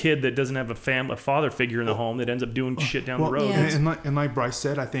got a kid that doesn't have a father figure in the home that ends up doing shit down the road. Yeah. And like Bryce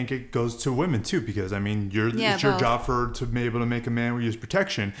said, I think it goes to women too, because I mean, it's your job to be able to make a man use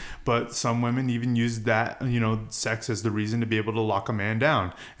protection, but some women even use that sex as the reason to be able to lock a man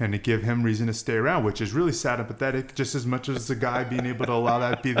down and to give him reason to stay around, which is really sad and pathetic, just as much as the guy being able to allow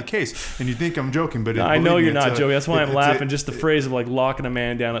that to be the case. And you think I'm joking, but I know you're not joking. That's why I'm laughing. Just the phrase of like locking a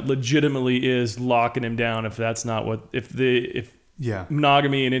man down, it legitimately is locking him down. If that's not what, if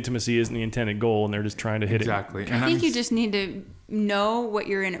monogamy and intimacy isn't the intended goal, and they're just trying to hit exactly. it. And I think you just need to know what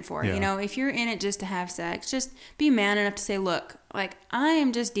you're in it for. Yeah. You know, if you're in it just to have sex, just be man enough to say, look, like, I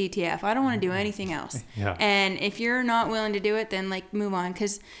am just DTF. I don't want to do anything else. Yeah. And if you're not willing to do it, then like move on,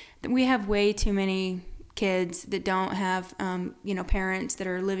 because we have way too many kids that don't have, parents that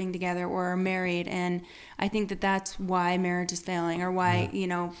are living together or are married. And I think that that's why marriage is failing, or why,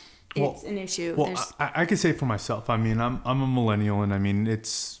 it's an issue. Well, I could say for myself, I mean, I'm a millennial, and I mean,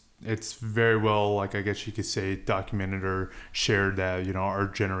 it's very well, like, I guess you could say, documented or shared that, our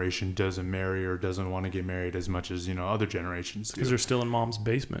generation doesn't marry or doesn't want to get married as much as, other generations do. Because they're still in mom's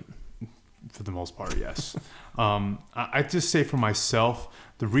basement. For the most part, yes. I just say for myself,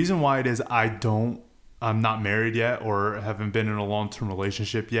 the reason why it is I'm not married yet or haven't been in a long-term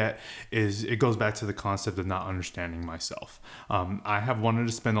relationship yet is it goes back to the concept of not understanding myself. I have wanted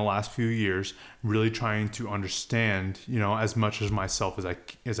to spend the last few years really trying to understand, as much as myself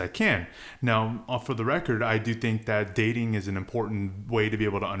as I can. Now, for the record, I do think that dating is an important way to be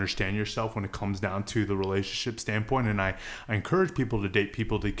able to understand yourself when it comes down to the relationship standpoint. And I encourage people to date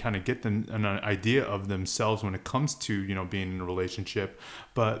people to kind of get an idea of themselves when it comes to, being in a relationship.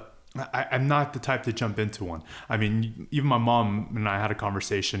 But I'm not the type to jump into one. I mean, even my mom and I had a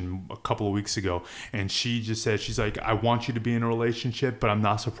conversation a couple of weeks ago, and she just said, she's like, I want you to be in a relationship, but I'm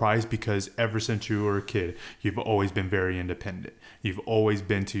not surprised because ever since you were a kid, you've always been very independent. You've always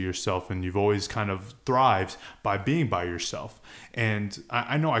been to yourself, and you've always kind of thrived by being by yourself. And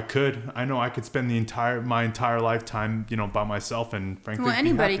I know I could spend my entire lifetime, by myself, and frankly, well,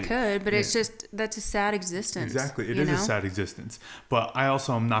 anybody be happy. Could, but it's just, that's a sad existence. Exactly. It is a sad existence. But I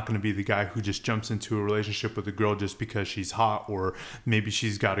also am not going to be the guy who just jumps into a relationship with a girl just because she's hot or maybe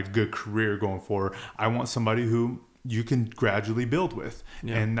she's got a good career going for her. I want somebody who you can gradually build with.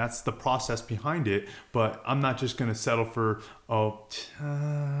 Yeah. And that's the process behind it. But I'm not just going to settle for,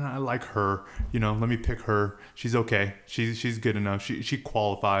 I like her, let me pick her. She's okay. She's good enough. She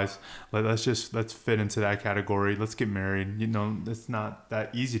qualifies. Let's fit into that category. Let's get married. It's not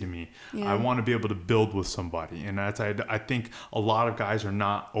that easy to me. Yeah. I want to be able to build with somebody. And that's, I think a lot of guys are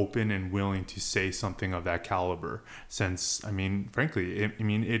not open and willing to say something of that caliber, since, frankly,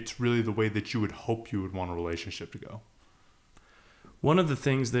 it's really the way that you would hope you would want a relationship to go. One of the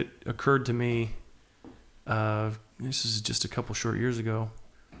things that occurred to me, this is just a couple short years ago,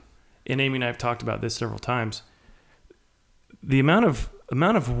 and Amie and I have talked about this several times. The amount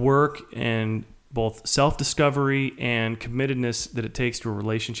of work and both self-discovery and committedness that it takes to a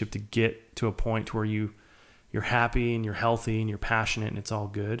relationship to get to a point where you're happy and you're healthy and you're passionate and it's all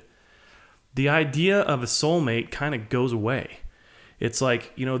good. The idea of a soulmate kind of goes away. It's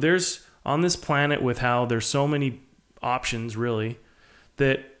like, there's on this planet with how there's so many options really,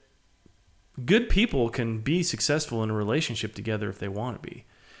 that good people can be successful in a relationship together if they want to be.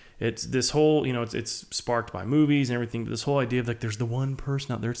 It's this whole, it's sparked by movies and everything, but this whole idea of like there's the one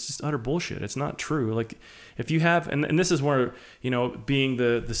person out there, it's just utter bullshit. It's not true. Like if you have, and this is where, being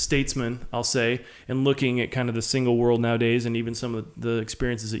the statesman, I'll say, and looking at kind of the single world nowadays and even some of the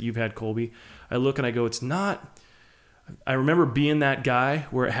experiences that you've had, Colby, I look and I go, it's not, I remember being that guy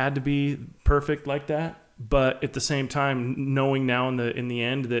where it had to be perfect like that. But at the same time, knowing now in the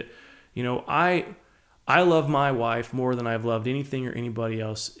end that, I love my wife more than I've loved anything or anybody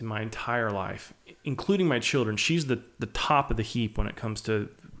else in my entire life, including my children. She's the top of the heap when it comes to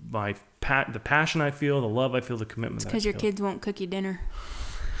the passion I feel, the love I feel, the commitment. It's because your kids won't cook you dinner.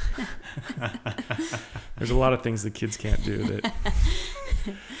 There's a lot of things the kids can't do. That.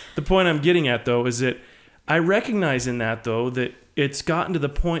 The point I'm getting at, though, is that I recognize in that, though, that it's gotten to the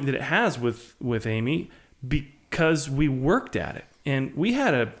point that it has with Amie because we worked at it. And we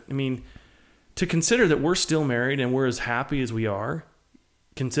had to consider that we're still married and we're as happy as we are,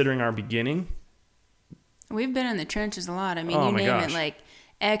 considering our beginning. We've been in the trenches a lot. You name it, like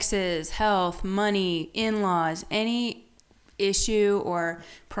exes, health, money, in-laws, any issue or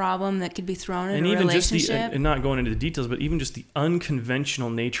problem that could be thrown in a relationship. And not going into the details, but even just the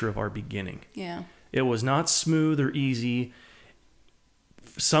unconventional nature of our beginning. Yeah. It was not smooth or easy.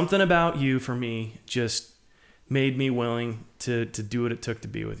 Something about you, for me, just made me willing to do what it took to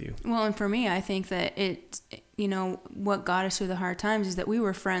be with you. Well, and for me, I think that what got us through the hard times is that we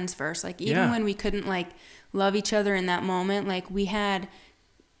were friends first. Like, even when we couldn't, love each other in that moment, we had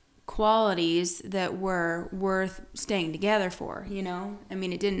qualities that were worth staying together for,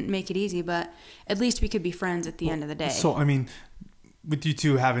 it didn't make it easy, but at least we could be friends at the end of the day. So, with you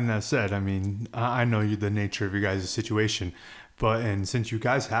two having that said, I know you're the nature of your guys' situation. And since you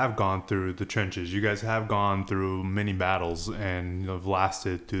guys have gone through the trenches, you guys have gone through many battles and have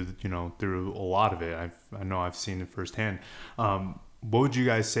lasted through a lot of it. I know I've seen it firsthand. What would you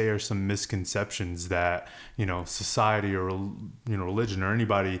guys say are some misconceptions that, society or, religion or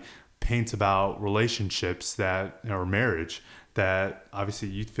anybody paints about relationships or marriage that obviously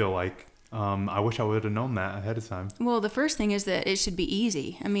you'd feel like, I wish I would have known that ahead of time? Well, the first thing is that it should be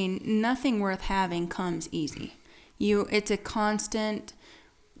easy. I mean, nothing worth having comes easy. It's a constant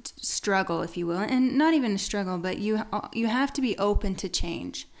struggle, if you will, and not even a struggle, but you have to be open to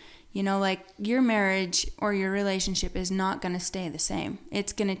change. Like your marriage or your relationship is not going to stay the same.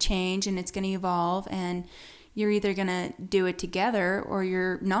 It's going to change and it's going to evolve, and you're either going to do it together or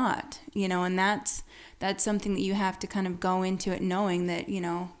you're not. And that's something that you have to kind of go into it knowing that,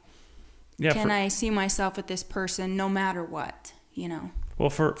 can I see myself with this person no matter what? Well,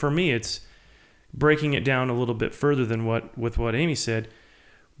 for me, it's breaking it down a little bit further than what Amie said.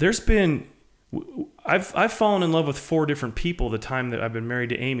 I've fallen in love with 4 different people the time that I've been married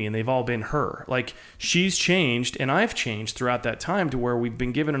to Amie, and they've all been her. Like, she's changed and I've changed throughout that time to where we've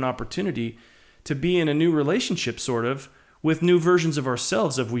been given an opportunity to be in a new relationship, sort of, with new versions of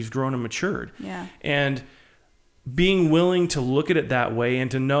ourselves as we've grown and matured. Yeah. And being willing to look at it that way and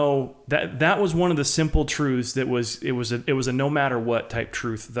to know that was one of the simple truths it was a no matter what type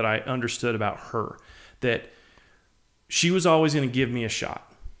truth that I understood about her, that she was always going to give me a shot.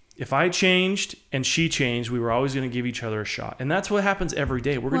 If I changed and she changed, we were always going to give each other a shot. And that's what happens every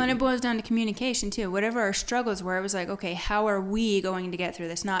day. And it boils down to communication too. Whatever our struggles were, it was like, okay, how are we going to get through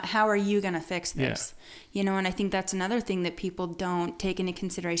this? Not how are you going to fix this? Yeah. And I think that's another thing that people don't take into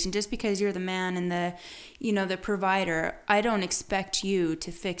consideration. Just because you're the man and the provider, I don't expect you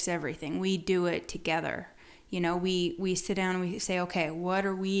to fix everything. We do it together. We sit down and we say, okay, what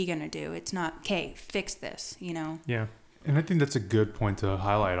are we going to do? It's not, okay, fix this, Yeah. And I think that's a good point to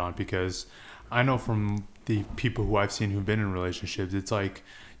highlight on, because I know from the people who I've seen who've been in relationships, it's like,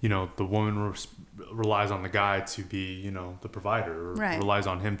 the woman relies on the guy to be, the provider, or right. relies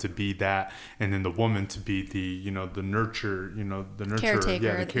on him to be that, and then the woman to be the, the nurturer,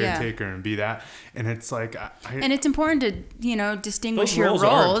 caretaker, the caretaker, and be that. And it's like, and it's important to, distinguish those your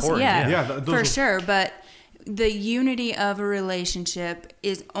roles. For sure. But the unity of a relationship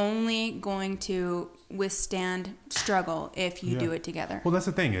is only going to withstand struggle if you do it together. Well, that's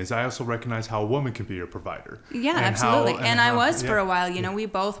the thing, is I also recognize how a woman can be your provider. Yeah, absolutely. I was for a while. We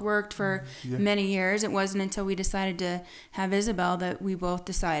both worked for many years. It wasn't until we decided to have Isabel that we both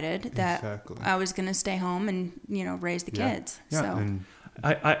decided that I was going to stay home and raise the kids. Yeah. So. And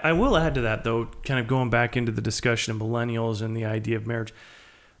I will add to that, though, kind of going back into the discussion of millennials and the idea of marriage.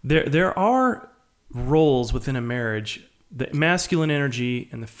 There are roles within a marriage, the masculine energy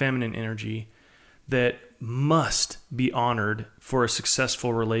and the feminine energy, that must be honored for a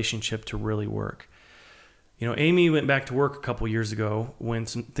successful relationship to really work. Amie went back to work a couple years ago when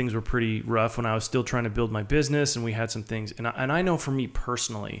some things were pretty rough, when I was still trying to build my business and we had some things. And I know for me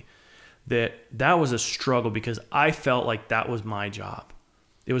personally that was a struggle, because I felt like that was my job.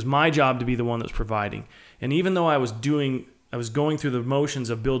 It was my job to be the one that was providing. And even though I was going through the motions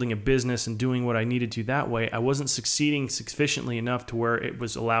of building a business and doing what I needed to that way, I wasn't succeeding sufficiently enough to where it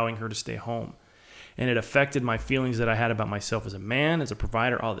was allowing her to stay home. And it affected my feelings that I had about myself as a man, as a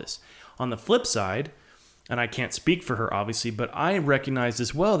provider, all this. On the flip side, and I can't speak for her obviously, but I recognized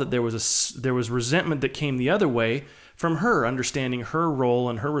as well that there was resentment that came the other way from her, understanding her role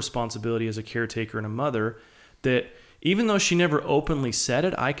and her responsibility as a caretaker and a mother, that even though she never openly said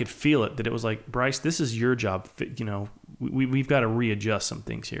it, I could feel it, that it was like, Bryce, this is your job. We've got to readjust some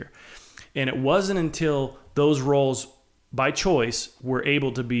things here. And it wasn't until those roles, by choice, were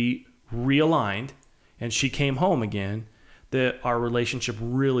able to be realigned and she came home again, that our relationship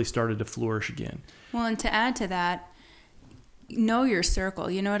really started to flourish again. Well, and to add to that, know your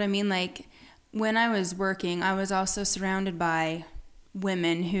circle. You know what I mean? Like, when I was working, I was also surrounded by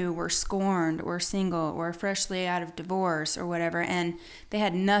women who were scorned or single or freshly out of divorce or whatever, and they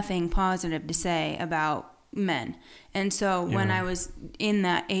had nothing positive to say about men. And so when I was in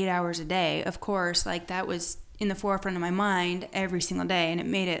that 8 hours a day, of course, like, that was in the forefront of my mind every single day, and it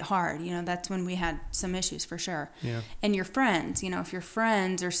made it hard. That's when we had some issues for sure. Yeah. And your friends, if your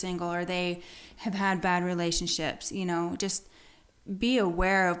friends are single or they have had bad relationships, just be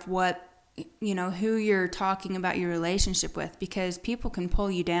aware of what, who you're talking about your relationship with, because people can pull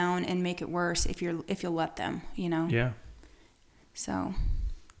you down and make it worse if you'll let them, Yeah. So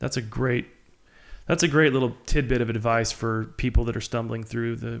that's a great little tidbit of advice for people that are stumbling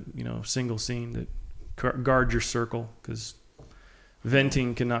through the, single scene, that guard your circle, because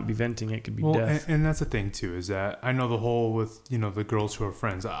Venting cannot be venting. It could be Well, death. and that's the thing too, is that I know the whole with, the girls who are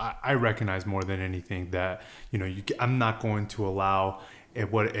friends, I recognize more than anything that, I'm not going to allow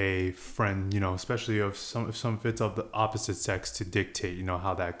what a friend, especially if some fits of the opposite sex, to dictate,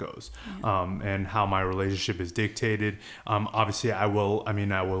 how that goes, and how my relationship is dictated. Obviously I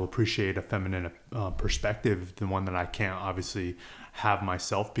will appreciate a feminine perspective, the one that I can't obviously have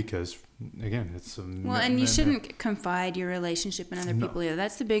myself, because again, it's and you shouldn't confide your relationship in other people either.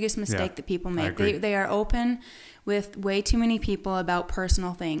 That's the biggest mistake that people make. They are open with way too many people about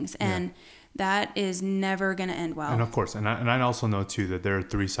personal things, and that is never going to end well. And of course, and I also know too that there are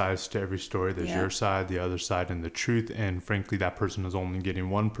three sides to every story. There's your side, the other side, and the truth. And frankly, that person is only getting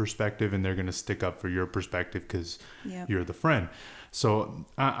one perspective, and they're going to stick up for your perspective because you're the friend. So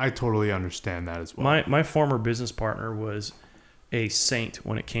I totally understand that as well. My former business partner was a saint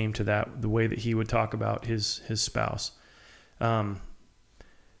when it came to that, the way that he would talk about his spouse. They're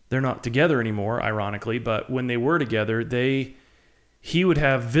not together anymore, ironically, but when they were together, he would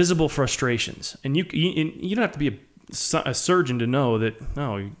have visible frustrations, and you don't have to be a surgeon to know that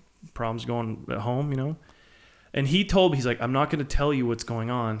problems going at home, And he told me, he's like, I'm not going to tell you what's going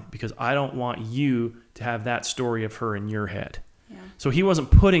on because I don't want you to have that story of her in your head. Yeah. So he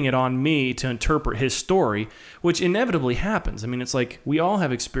wasn't putting it on me to interpret his story, which inevitably happens. I mean, it's like we all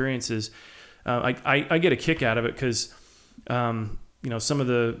have experiences. I get a kick out of it because, some of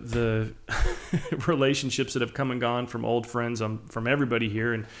the relationships that have come and gone from old friends, from everybody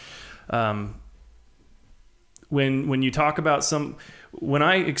here. And when you talk about when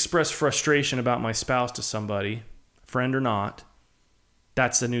I express frustration about my spouse to somebody, friend or not,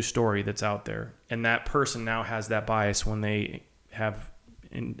 that's a new story that's out there. And that person now has that bias when they have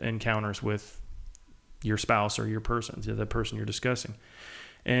encounters with your spouse or the person you're discussing.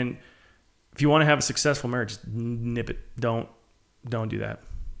 And if you want to have a successful marriage, just nip it. Don't do that.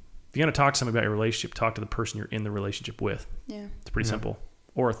 If you're going to talk to somebody about your relationship, talk to the person you're in the relationship with. Yeah. It's pretty simple.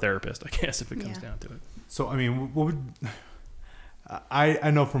 Or a therapist, I guess, if it comes down to it. So, I mean,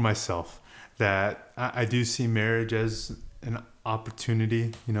 I know for myself that I do see marriage as an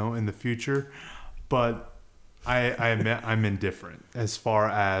opportunity, in the future, but I'm indifferent as far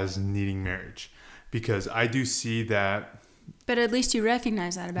as needing marriage, because I do see that. But at least you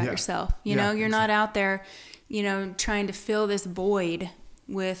recognize that about yourself. You're not out there, trying to fill this void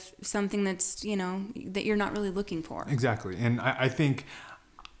with something that's, that you're not really looking for. Exactly. And I think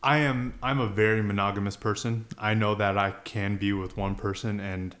I'm a very monogamous person. I know that I can be with one person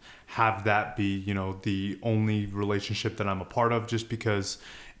and have that be, the only relationship that I'm a part of, just because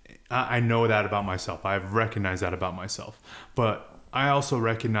I know that about myself. I've recognized that about myself. But I also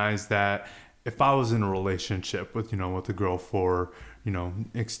recognize that if I was in a relationship with a girl for,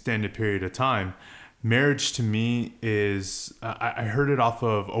 extended period of time, marriage to me is, I heard it off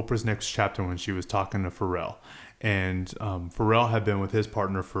of Oprah's Next Chapter when she was talking to Pharrell. And Pharrell had been with his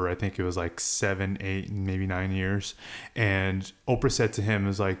partner for, I think it was like 7, 8, maybe 9 years. And Oprah said to him, it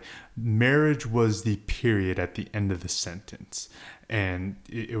was like, marriage was the period at the end of the sentence. And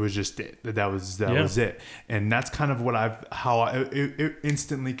it was just it. That was it. And that's kind of how it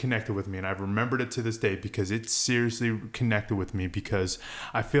instantly connected with me. And I've remembered it to this day because it seriously connected with me, because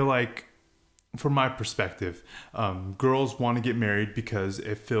I feel like, from my perspective, girls want to get married because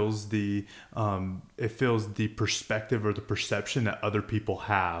it fills the perspective or the perception that other people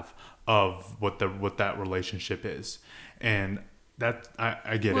have of what that relationship is. And that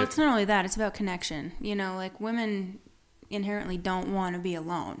I get it. Well, it's not only that, it's about connection. Like women inherently don't want to be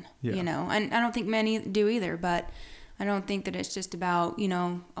alone, and I don't think many do either, but I don't think that it's just about,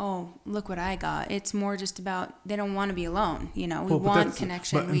 oh, look what I got. It's more just about they don't want to be alone. We want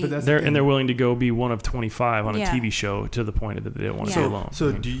connection. They're willing to go be one of 25 on a TV show to the point that they don't want to be alone.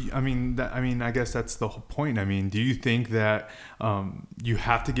 So do you, I guess that's the whole point. I mean, do you think that you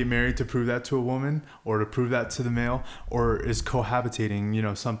have to get married to prove that to a woman or to prove that to the male, or is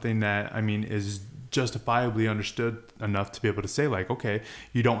cohabitating, something that, is justifiably understood enough to be able to say, like, okay,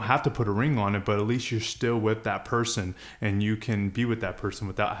 you don't have to put a ring on it, but at least you're still with that person and you can be with that person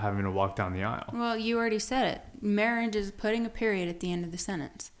without having to walk down the aisle? Well, you already said it. Marriage is putting a period at the end of the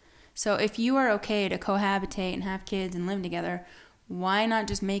sentence. So if you are okay to cohabitate and have kids and live together, why not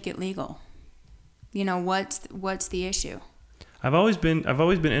just make it legal? What's the issue? I've always been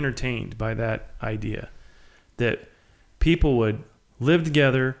entertained by that idea that people would live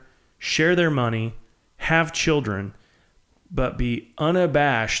together, share their money, have children, but be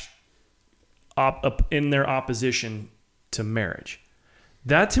unabashed in their opposition to marriage.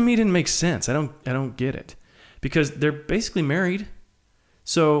 That to me didn't make sense. I don't get it, because they're basically married.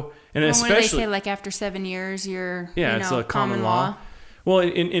 So, and especially, what do they say? Like after 7 years, you're it's a common law. Well,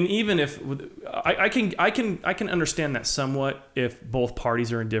 and even if I can understand that somewhat if both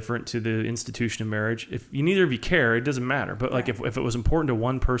parties are indifferent to the institution of marriage. If neither of you care, it doesn't matter. But like if it was important to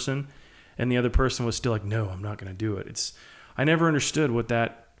one person and the other person was still like, no, I'm not going to do it. I never understood what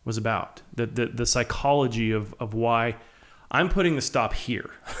that was about. The psychology of why I'm putting the stop here.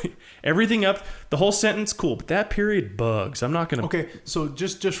 Everything up, the whole sentence, cool, but that period bugs. I'm not going to. Okay, so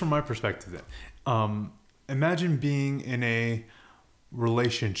just from my perspective then, imagine being in a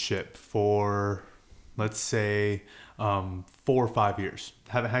relationship for, let's say, 4 or 5 years.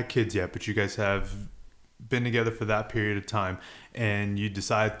 Haven't had kids yet, but you guys have been together for that period of time, and you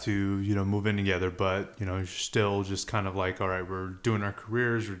decide to, move in together, but, you're still just kind of like, all right, we're doing our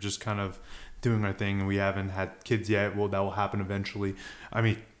careers, we're just kind of doing our thing, and we haven't had kids yet. Well, that will happen eventually. I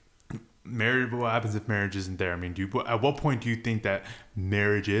mean, marriage, what happens if marriage isn't there? I mean, at what point do you think that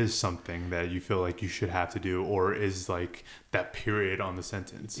marriage is something that you feel like you should have to do, or is like that period on the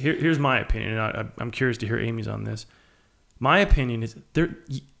sentence? Here's my opinion, and I'm curious to hear Amy's on this. My opinion is,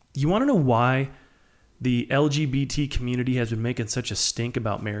 you want to know why the LGBT community has been making such a stink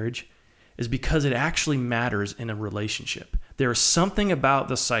about marriage? Is because it actually matters in a relationship. There is something about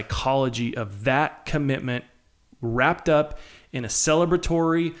the psychology of that commitment wrapped up in a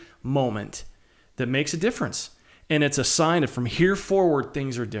celebratory moment that makes a difference. And it's a sign that from here forward,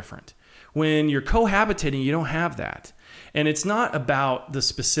 things are different. When you're cohabitating, you don't have that. And it's not about the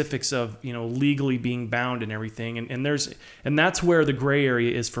specifics of, legally being bound and everything. And that's where the gray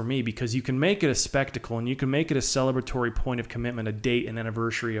area is for me, because you can make it a spectacle and you can make it a celebratory point of commitment, a date, an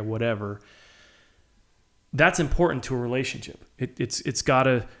anniversary, or whatever. That's important to a relationship. It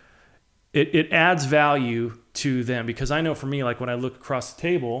adds value to them, because I know for me, like when I look across the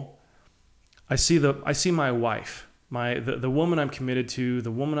table, I see my wife, the woman I'm committed to,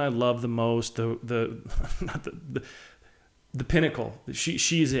 the woman I love the most, the pinnacle.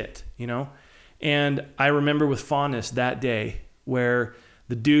 She's it, And I remember with fondness that day where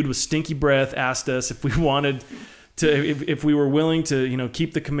the dude with stinky breath asked us if we wanted to, if we were willing to,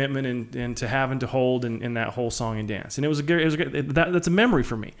 keep the commitment and to have and to hold in that whole song and dance. And that's a memory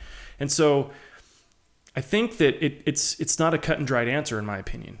for me. And so I think that it's not a cut and dried answer, in my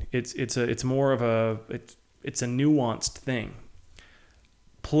opinion. It's more of a nuanced thing.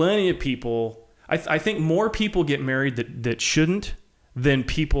 Plenty of people, I think more people get married that shouldn't than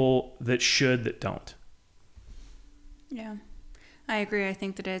people that should that don't. Yeah, I agree. I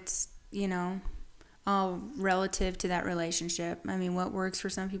think that it's, all relative to that relationship. I mean, what works for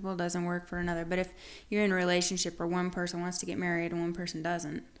some people doesn't work for another. But if you're in a relationship where one person wants to get married and one person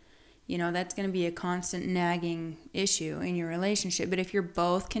doesn't, that's going to be a constant nagging issue in your relationship. But if you're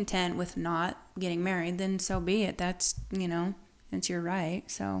both content with not getting married, then so be it. That's, that's your right.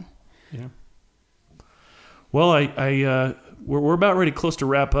 So, yeah. Well, we're about ready, close to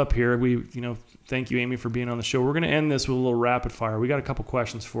wrap up here. We, thank you, Amie, for being on the show. We're going to end this with a little rapid fire. We got a couple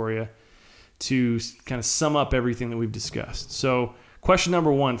questions for you to kind of sum up everything that we've discussed. So, question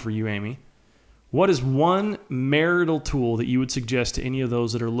number 1 for you, Amie. What is one marital tool that you would suggest to any of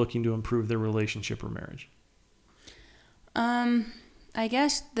those that are looking to improve their relationship or marriage? I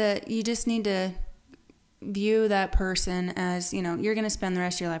guess that you just need to view that person as, you're going to spend the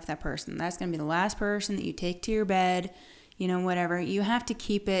rest of your life with that person. That's going to be the last person that you take to your bed, whatever. You have to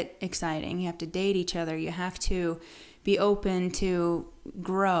keep it exciting. You have to date each other. You have to be open to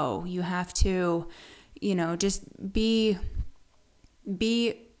grow. You have to, just be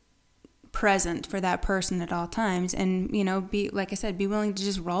present for that person at all times, and be, like I said, be willing to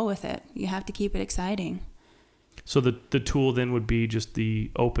just roll with it. You have to keep it exciting. So the tool then would be just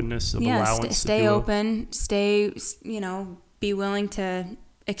the openness of allowance. Stay open, be willing to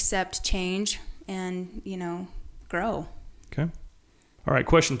accept change and grow. Okay. All right,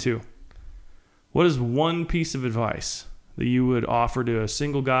 question 2. What is one piece of advice that you would offer to a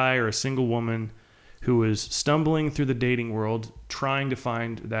single guy or a single woman who is stumbling through the dating world, trying to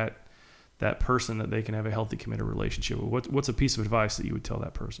find that person that they can have a healthy, committed relationship with? What's a piece of advice that you would tell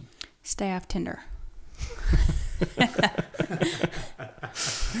that person? Stay off Tinder.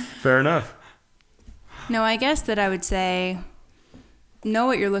 Fair enough. No, I guess that I would say know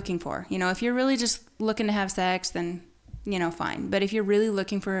what you're looking for. If you're really just looking to have sex, then, fine. But if you're really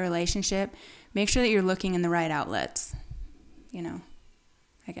looking for a relationship, make sure that you're looking in the right outlets,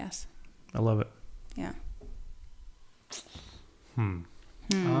 I guess. I love it. Yeah.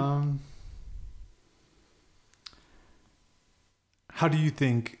 How do you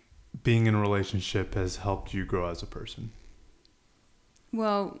think being in a relationship has helped you grow as a person?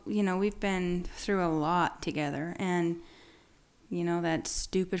 Well, we've been through a lot together, and You know, that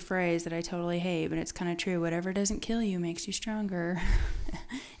stupid phrase that I totally hate, but it's kind of true. Whatever doesn't kill you makes you stronger.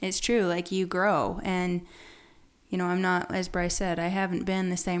 It's true. Like, you grow. And, you know, I'm not, as Bryce said, I haven't been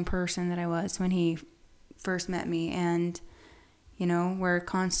the same person that I was when he first met me. And, you know, we're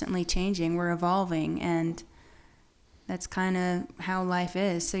constantly changing. We're evolving. And that's kind of how life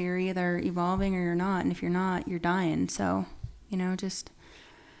is. So you're either evolving or you're not. And if you're not, you're dying. So, you know, just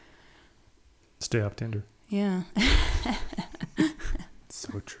stay off Tinder. Yeah.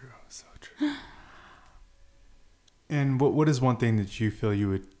 So true. So true. And what is one thing that you feel you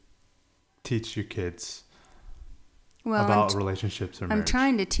would teach your kids about relationships or marriage? I'm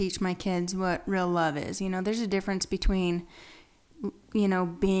trying to teach my kids what real love is. You know, there's a difference between, you know,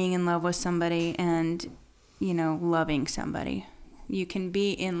 being in love with somebody and, you know, loving somebody. You can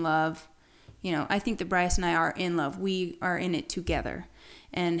be in love. You know, I think that Bryce and I are in love. We are in it together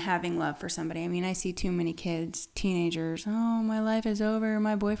and having love for somebody. I mean, I see too many kids, teenagers, oh, my life is over,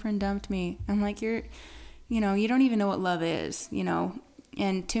 my boyfriend dumped me. I'm like, you know, you don't even know what love is, you know.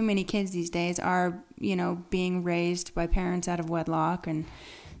 And too many kids these days are, you know, being raised by parents out of wedlock and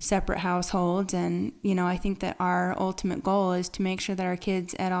separate households. And, you know, I think that our ultimate goal is to make sure that our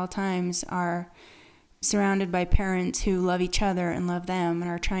kids at all times are surrounded by parents who love each other and love them and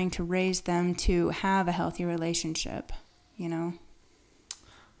are trying to raise them to have a healthy relationship, you know.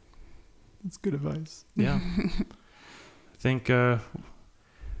 That's good advice. Yeah. I think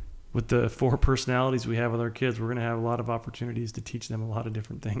with the 4 personalities we have with our kids, we're going to have a lot of opportunities to teach them a lot of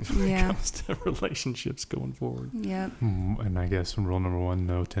different things when it comes to relationships going forward. Yep. And I guess rule number 1,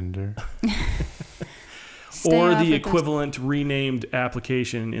 no Tinder. Or the equivalent renamed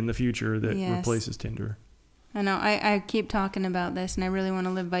application in the future that replaces Tinder. I know. I keep talking about this, and I really want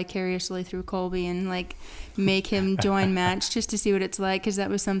to live vicariously through Colby and, like, make him join Match just to see what it's like, because that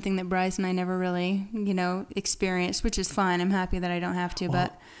was something that Bryce and I never really, you know, experienced, which is fine. I'm happy that I don't have to,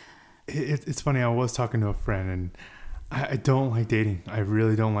 but... It's funny. I was talking to a friend, and I don't like dating. I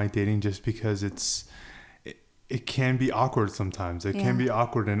really don't like dating just because it can be awkward sometimes. It can be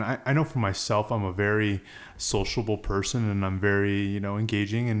awkward. And I know for myself, I'm a very sociable person, and I'm very, you know,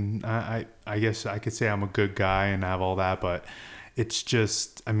 engaging. And I guess I could say I'm a good guy and I have all that. But it's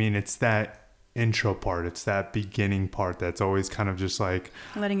just, I mean, it's that intro part. It's that beginning part that's always kind of just like...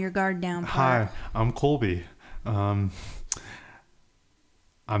 letting your guard down part. Hi, I'm Colby.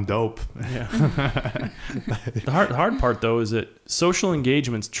 I'm dope. Yeah. The hard part, though, is that social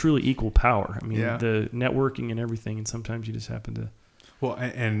engagements truly equal power. I mean, the networking and everything, and sometimes you just happen to... Well,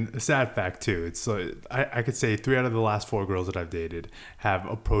 and a sad fact, too. It's I could say 3 out of the last 4 girls that I've dated have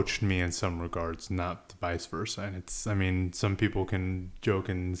approached me in some regards, not vice versa. And it's, I mean, some people can joke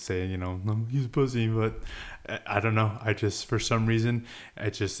and say, you know, no, he's a pussy, but I don't know. I just, for some reason,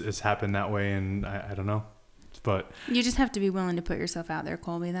 it's happened that way, and I don't know. But you just have to be willing to put yourself out there,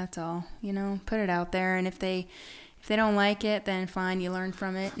 Colby. That's all. You know, put it out there, and if they don't like it, then fine, you learn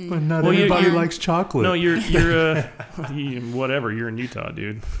from it. And but not everybody likes chocolate. No, you're whatever. You're in Utah,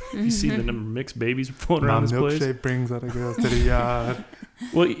 dude. You see the number of mixed babies floating around this place. Milkshake brings other girls to the yard.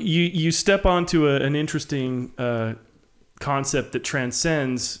 Well, you step onto an interesting concept that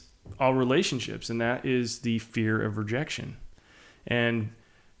transcends all relationships, and that is the fear of rejection. And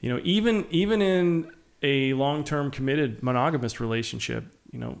you know, even in a long-term committed monogamous relationship,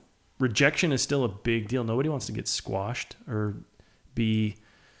 you know, rejection is still a big deal. Nobody wants to get squashed or be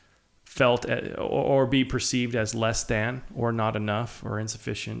felt or be perceived as less than or not enough or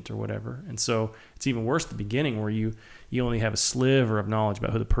insufficient or whatever. And so it's even worse at the beginning, where you only have a sliver of knowledge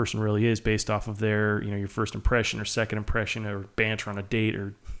about who the person really is based off of their, you know, your first impression or second impression or banter on a date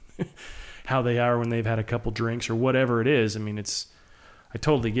or how they are when they've had a couple drinks or whatever it is. I mean, I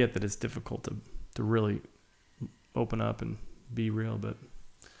totally get that it's difficult to really open up and be real, but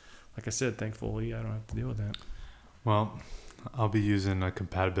like I said, thankfully I don't have to deal with that. Well, I'll be using a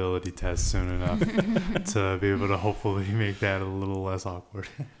compatibility test soon enough to be able to hopefully make that a little less awkward.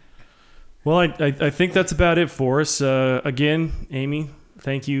 Well, I think that's about it for us. Again, Amie,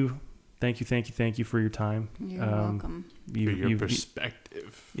 thank you for your time. You're welcome. For your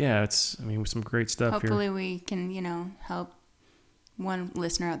perspective. Yeah, with some great stuff. Hopefully we can, you know, help one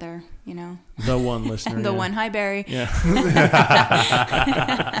listener out there, you know. The one listener. The one. Hi, Barry. Yeah.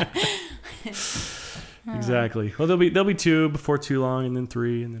 Exactly. Well, there'll be 2 before too long, and then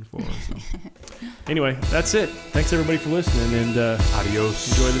 3, and then 4. So. Anyway, that's it. Thanks everybody for listening, and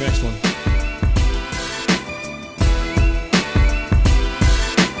adios. Enjoy the next one.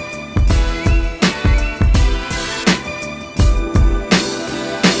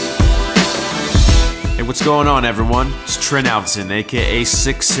 What's going on, everyone? It's Trent Alvinson, aka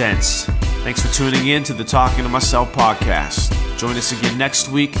 6 Cents. Thanks for tuning in to the Talking to Myself podcast. Join us again next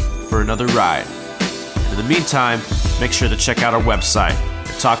week for another ride. In the meantime, make sure to check out our website at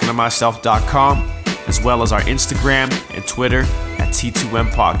talkingtomyself.com, as well as our Instagram and Twitter at T2M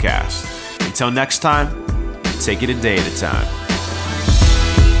Podcast. Until next time, take it a day at a time.